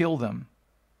 will kill them.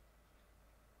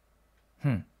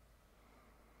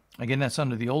 Again, that's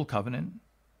under the old covenant.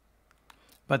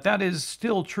 But that is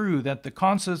still true, that the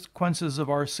consequences of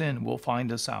our sin will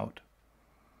find us out.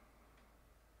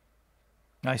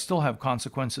 I still have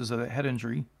consequences of that head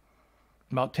injury.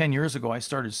 About 10 years ago, I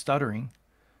started stuttering,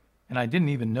 and I didn't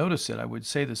even notice it. I would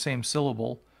say the same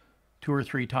syllable 2 or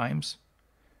 3 times.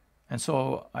 And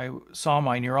so I saw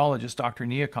my neurologist, Dr.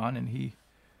 Neocon, and he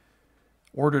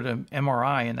ordered an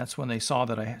MRI, and that's when they saw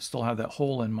that I still have that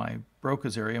hole in my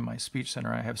Broca's area, my speech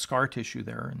center. I have scar tissue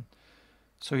there. And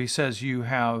so he says you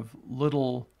have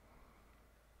little,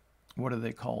 what are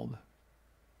they called?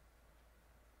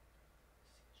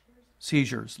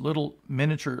 Seizures, little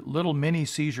mini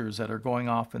seizures that are going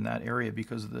off in that area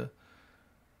because of the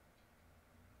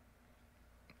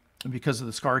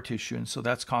scar tissue, and so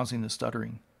that's causing the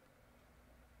stuttering.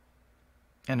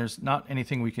 And there's not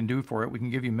anything we can do for it. We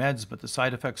can give you meds, but the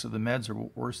side effects of the meds are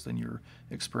worse than you're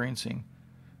experiencing.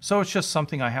 So it's just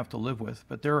something I have to live with.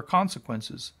 But there are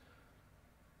consequences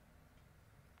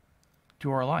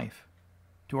to our life.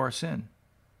 to our sin.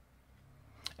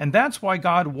 And that's why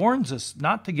God warns us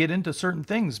not to get into certain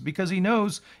things, because he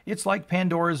knows it's like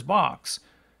Pandora's box.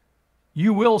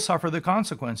 You will suffer the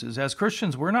consequences. As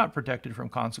Christians, we're not protected from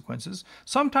consequences.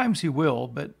 Sometimes he will,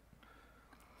 but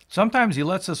sometimes he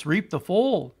lets us reap the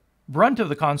full brunt of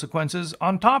the consequences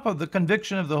on top of the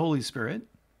conviction of the Holy Spirit.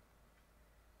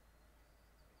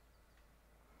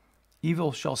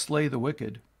 Evil shall slay the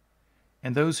wicked,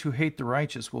 and those who hate the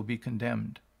righteous will be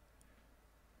condemned.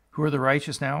 Who are the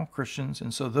righteous now? Christians.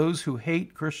 And so those who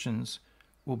hate Christians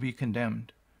will be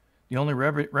condemned. The only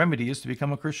remedy is to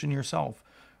become a Christian yourself.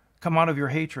 Come out of your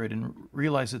hatred and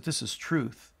realize that this is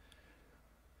truth.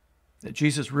 That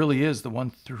Jesus really is the one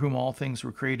through whom all things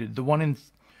were created, the one in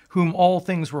whom all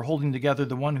things were holding together,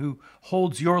 the one who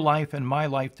holds your life and my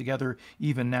life together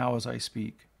even now as I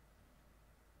speak.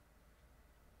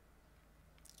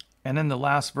 And then the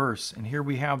last verse, and here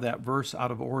we have that verse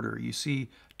out of order. You see,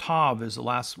 Tav is the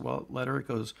last letter. It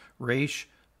goes Resh,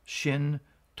 Shin,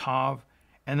 Tav,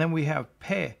 and then we have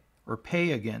Pe, or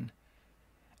Pe again.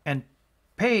 And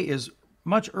Pe is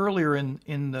much earlier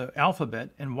in the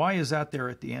alphabet, and why is that there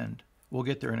at the end? We'll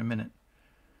get there in a minute. It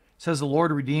says the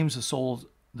Lord redeems the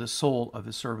soul of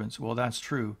his servants. Well, that's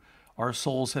true. Our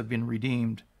souls have been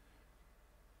redeemed,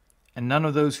 and none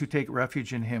of those who take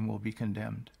refuge in him will be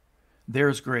condemned.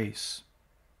 There's grace.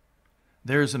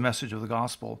 There's the message of the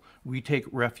gospel. We take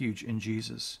refuge in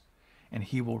Jesus, and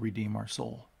he will redeem our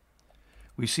soul.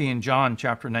 We see in John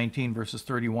chapter 19, verses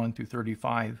 31 through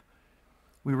 35,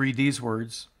 we read these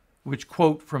words, which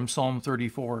quote from Psalm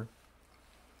 34.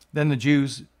 Then the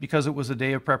Jews, because it was a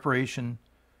day of preparation,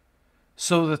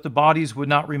 so that the bodies would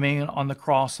not remain on the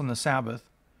cross on the Sabbath,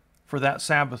 for that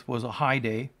Sabbath was a high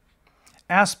day,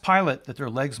 asked Pilate that their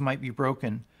legs might be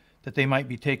broken, that they might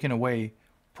be taken away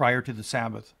prior to the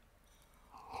Sabbath.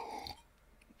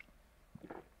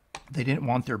 They didn't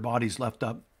want their bodies left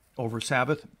up over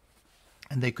Sabbath,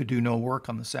 and they could do no work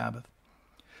on the Sabbath.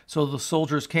 So the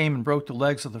soldiers came and broke the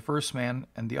legs of the first man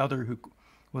and the other who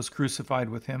was crucified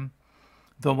with him,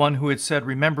 the one who had said,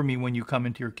 "Remember me when you come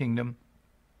into your kingdom."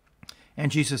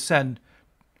 And Jesus said,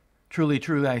 "Truly,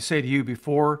 truly, I say to you,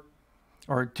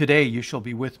 today you shall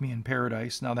be with me in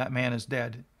paradise." Now that man is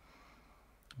dead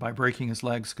by breaking his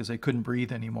legs because they couldn't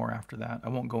breathe anymore after that. I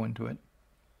won't go into it.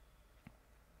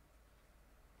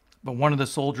 But one of the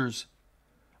soldiers,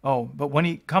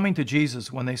 coming to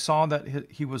Jesus, when they saw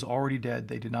that he was already dead,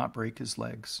 they did not break his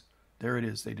legs. There it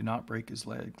is. They did not break his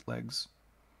legs.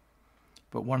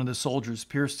 But one of the soldiers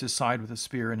pierced his side with a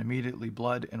spear, and immediately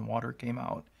blood and water came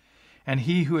out. And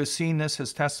he who has seen this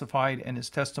has testified, and his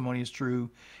testimony is true,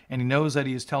 and he knows that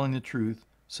he is telling the truth,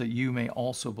 so you may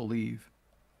also believe.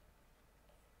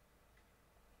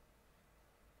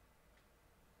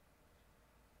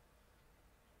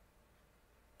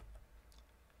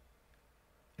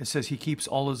 It says he keeps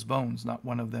all his bones, not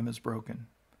one of them is broken.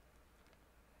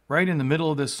 Right in the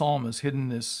middle of this psalm is hidden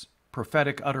this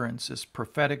prophetic utterance, this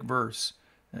prophetic verse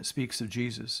that speaks of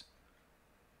Jesus,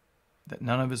 that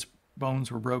none of his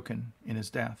bones were broken in his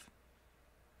death.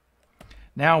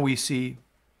 Now we see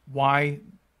why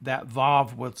that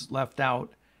vav was left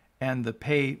out and the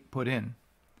pei put in.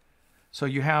 So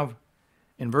you have,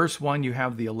 in verse 1, you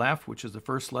have the aleph, which is the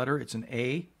first letter. It's an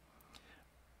A.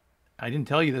 I didn't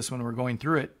tell you this when we were going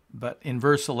through it, but in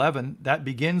verse 11, that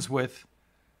begins with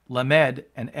lamed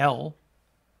and L,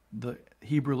 the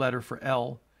Hebrew letter for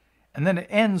L, and then it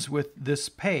ends with this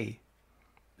pei,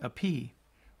 a P.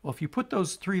 Well, if you put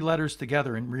those three letters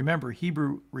together, and remember,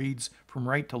 Hebrew reads from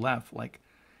right to left, like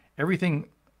everything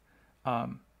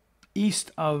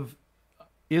east of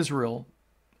Israel,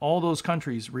 all those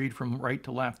countries read from right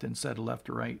to left instead of left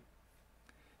to right.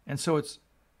 And so it's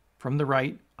from the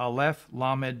right, aleph,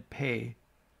 lamed, pei,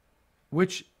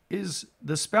 which is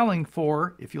the spelling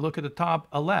for, if you look at the top,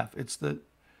 aleph. It's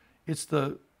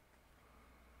the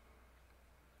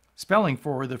spelling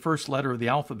for the first letter of the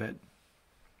alphabet.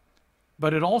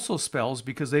 But it also spells,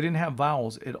 because they didn't have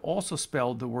vowels, it also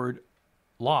spelled the word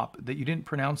lop, that you didn't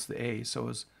pronounce the A, so it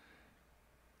was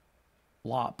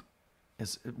lop.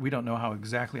 We don't know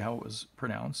exactly how it was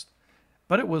pronounced,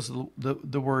 but it was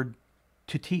the word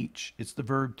to teach. It's the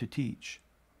verb to teach.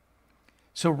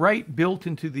 So right built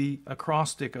into the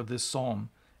acrostic of this psalm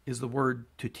is the word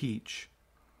to teach.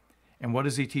 And what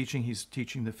is he teaching? He's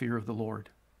teaching the fear of the Lord,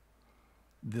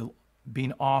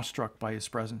 being awestruck by his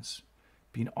presence,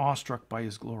 being awestruck by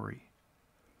his glory,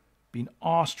 being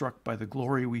awestruck by the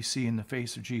glory we see in the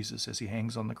face of Jesus as he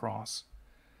hangs on the cross.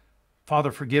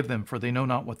 Father, forgive them, for they know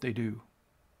not what they do.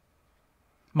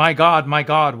 My God,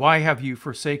 why have you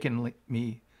forsaken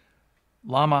me?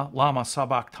 Lama, lama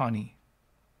sabachthani.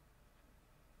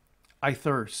 I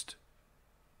thirst.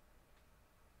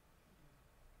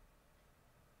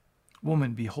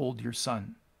 Woman, behold your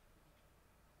son.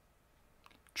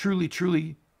 Truly,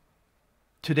 truly,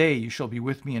 today you shall be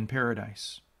with me in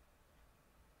paradise.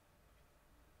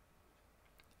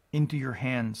 Into your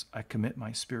hands I commit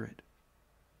my spirit.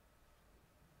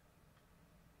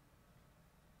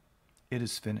 It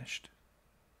is finished.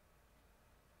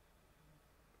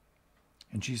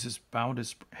 And Jesus bowed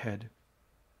his head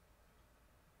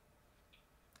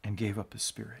and gave up his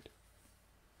spirit.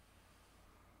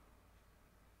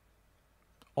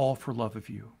 All for love of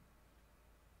you.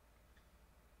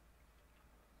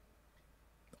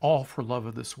 All for love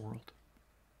of this world.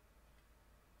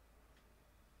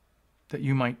 That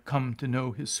you might come to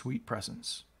know his sweet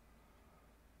presence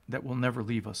that will never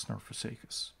leave us nor forsake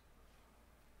us.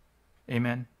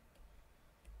 Amen.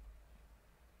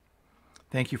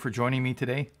 Thank you for joining me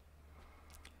today.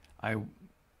 I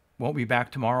won't be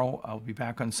back tomorrow. I'll be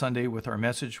back on Sunday with our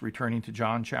message, returning to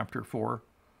John chapter 4,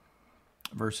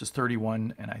 verses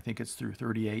 31, and I think it's through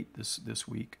 38 this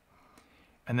week.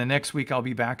 And the next week I'll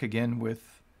be back again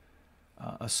with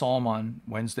a psalm on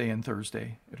Wednesday and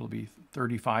Thursday. It'll be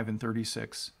 35 and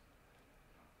 36.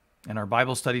 And our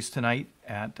Bible studies tonight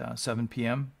at 7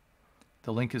 p.m.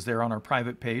 The link is there on our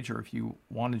private page, or if you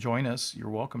want to join us, you're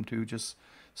welcome to. Just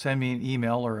send me an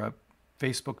email or a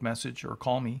Facebook message or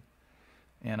call me,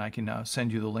 and I can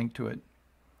send you the link to it.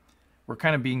 We're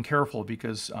kind of being careful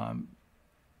because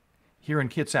here in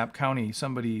Kitsap County,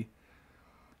 somebody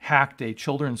hacked a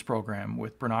children's program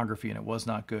with pornography, and it was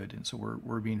not good. And so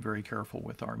we're being very careful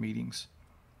with our meetings.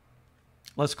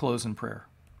 Let's close in prayer.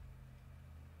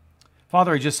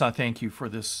 Father, I just thank you for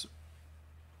this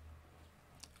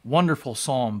wonderful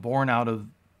psalm born out of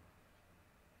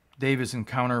David's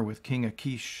encounter with King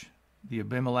Achish, the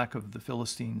Abimelech of the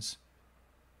Philistines,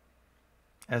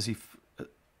 as he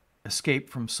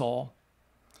escaped from Saul.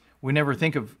 We never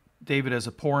think of David as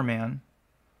a poor man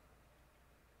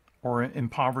or an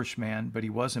impoverished man, but he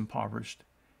was impoverished.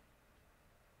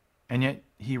 And yet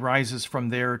he rises from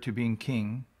there to being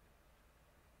king.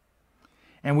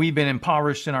 And we've been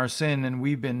impoverished in our sin, and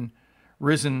we've been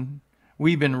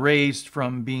raised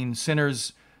from being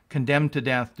sinners condemned to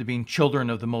death to being children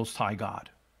of the Most High God.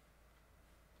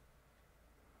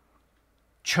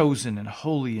 Chosen and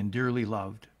holy and dearly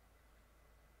loved,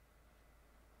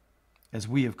 as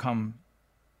we have come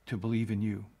to believe in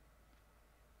you.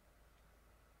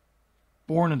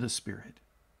 Born of the Spirit,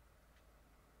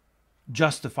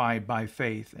 justified by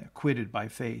faith, acquitted by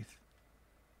faith,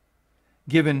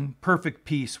 given perfect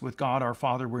peace with God our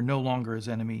Father. We're no longer his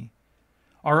enemy.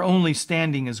 Our only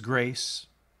standing is grace.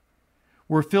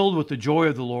 We're filled with the joy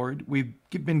of the Lord. We've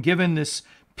been given this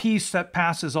peace that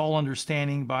passes all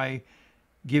understanding by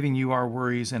giving you our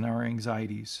worries and our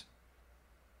anxieties.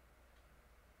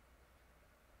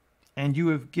 And you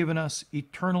have given us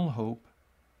eternal hope.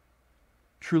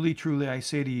 Truly, truly, I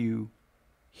say to you,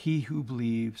 he who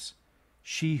believes,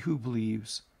 she who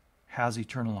believes, has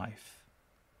eternal life.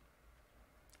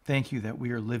 Thank you that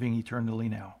we are living eternally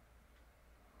now.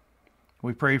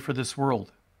 We pray for this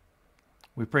world.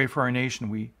 We pray for our nation.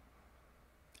 We,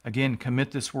 again,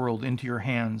 commit this world into your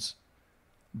hands.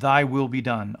 Thy will be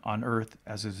done on earth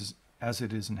as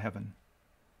it is in heaven.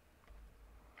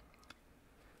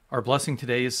 Our blessing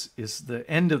today is the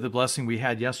end of the blessing we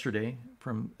had yesterday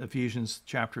from Ephesians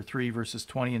chapter 3, verses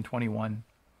 20 and 21.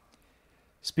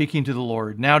 Speaking to the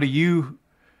Lord, now to you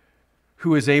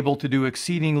who is able to do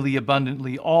exceedingly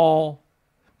abundantly all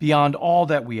beyond all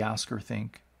that we ask or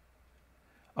think,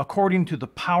 according to the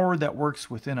power that works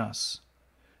within us,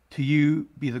 to you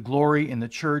be the glory in the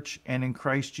church and in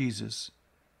Christ Jesus,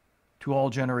 to all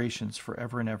generations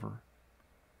forever and ever.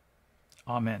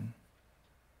 Amen.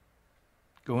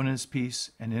 Go in his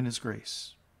peace and in his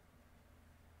grace.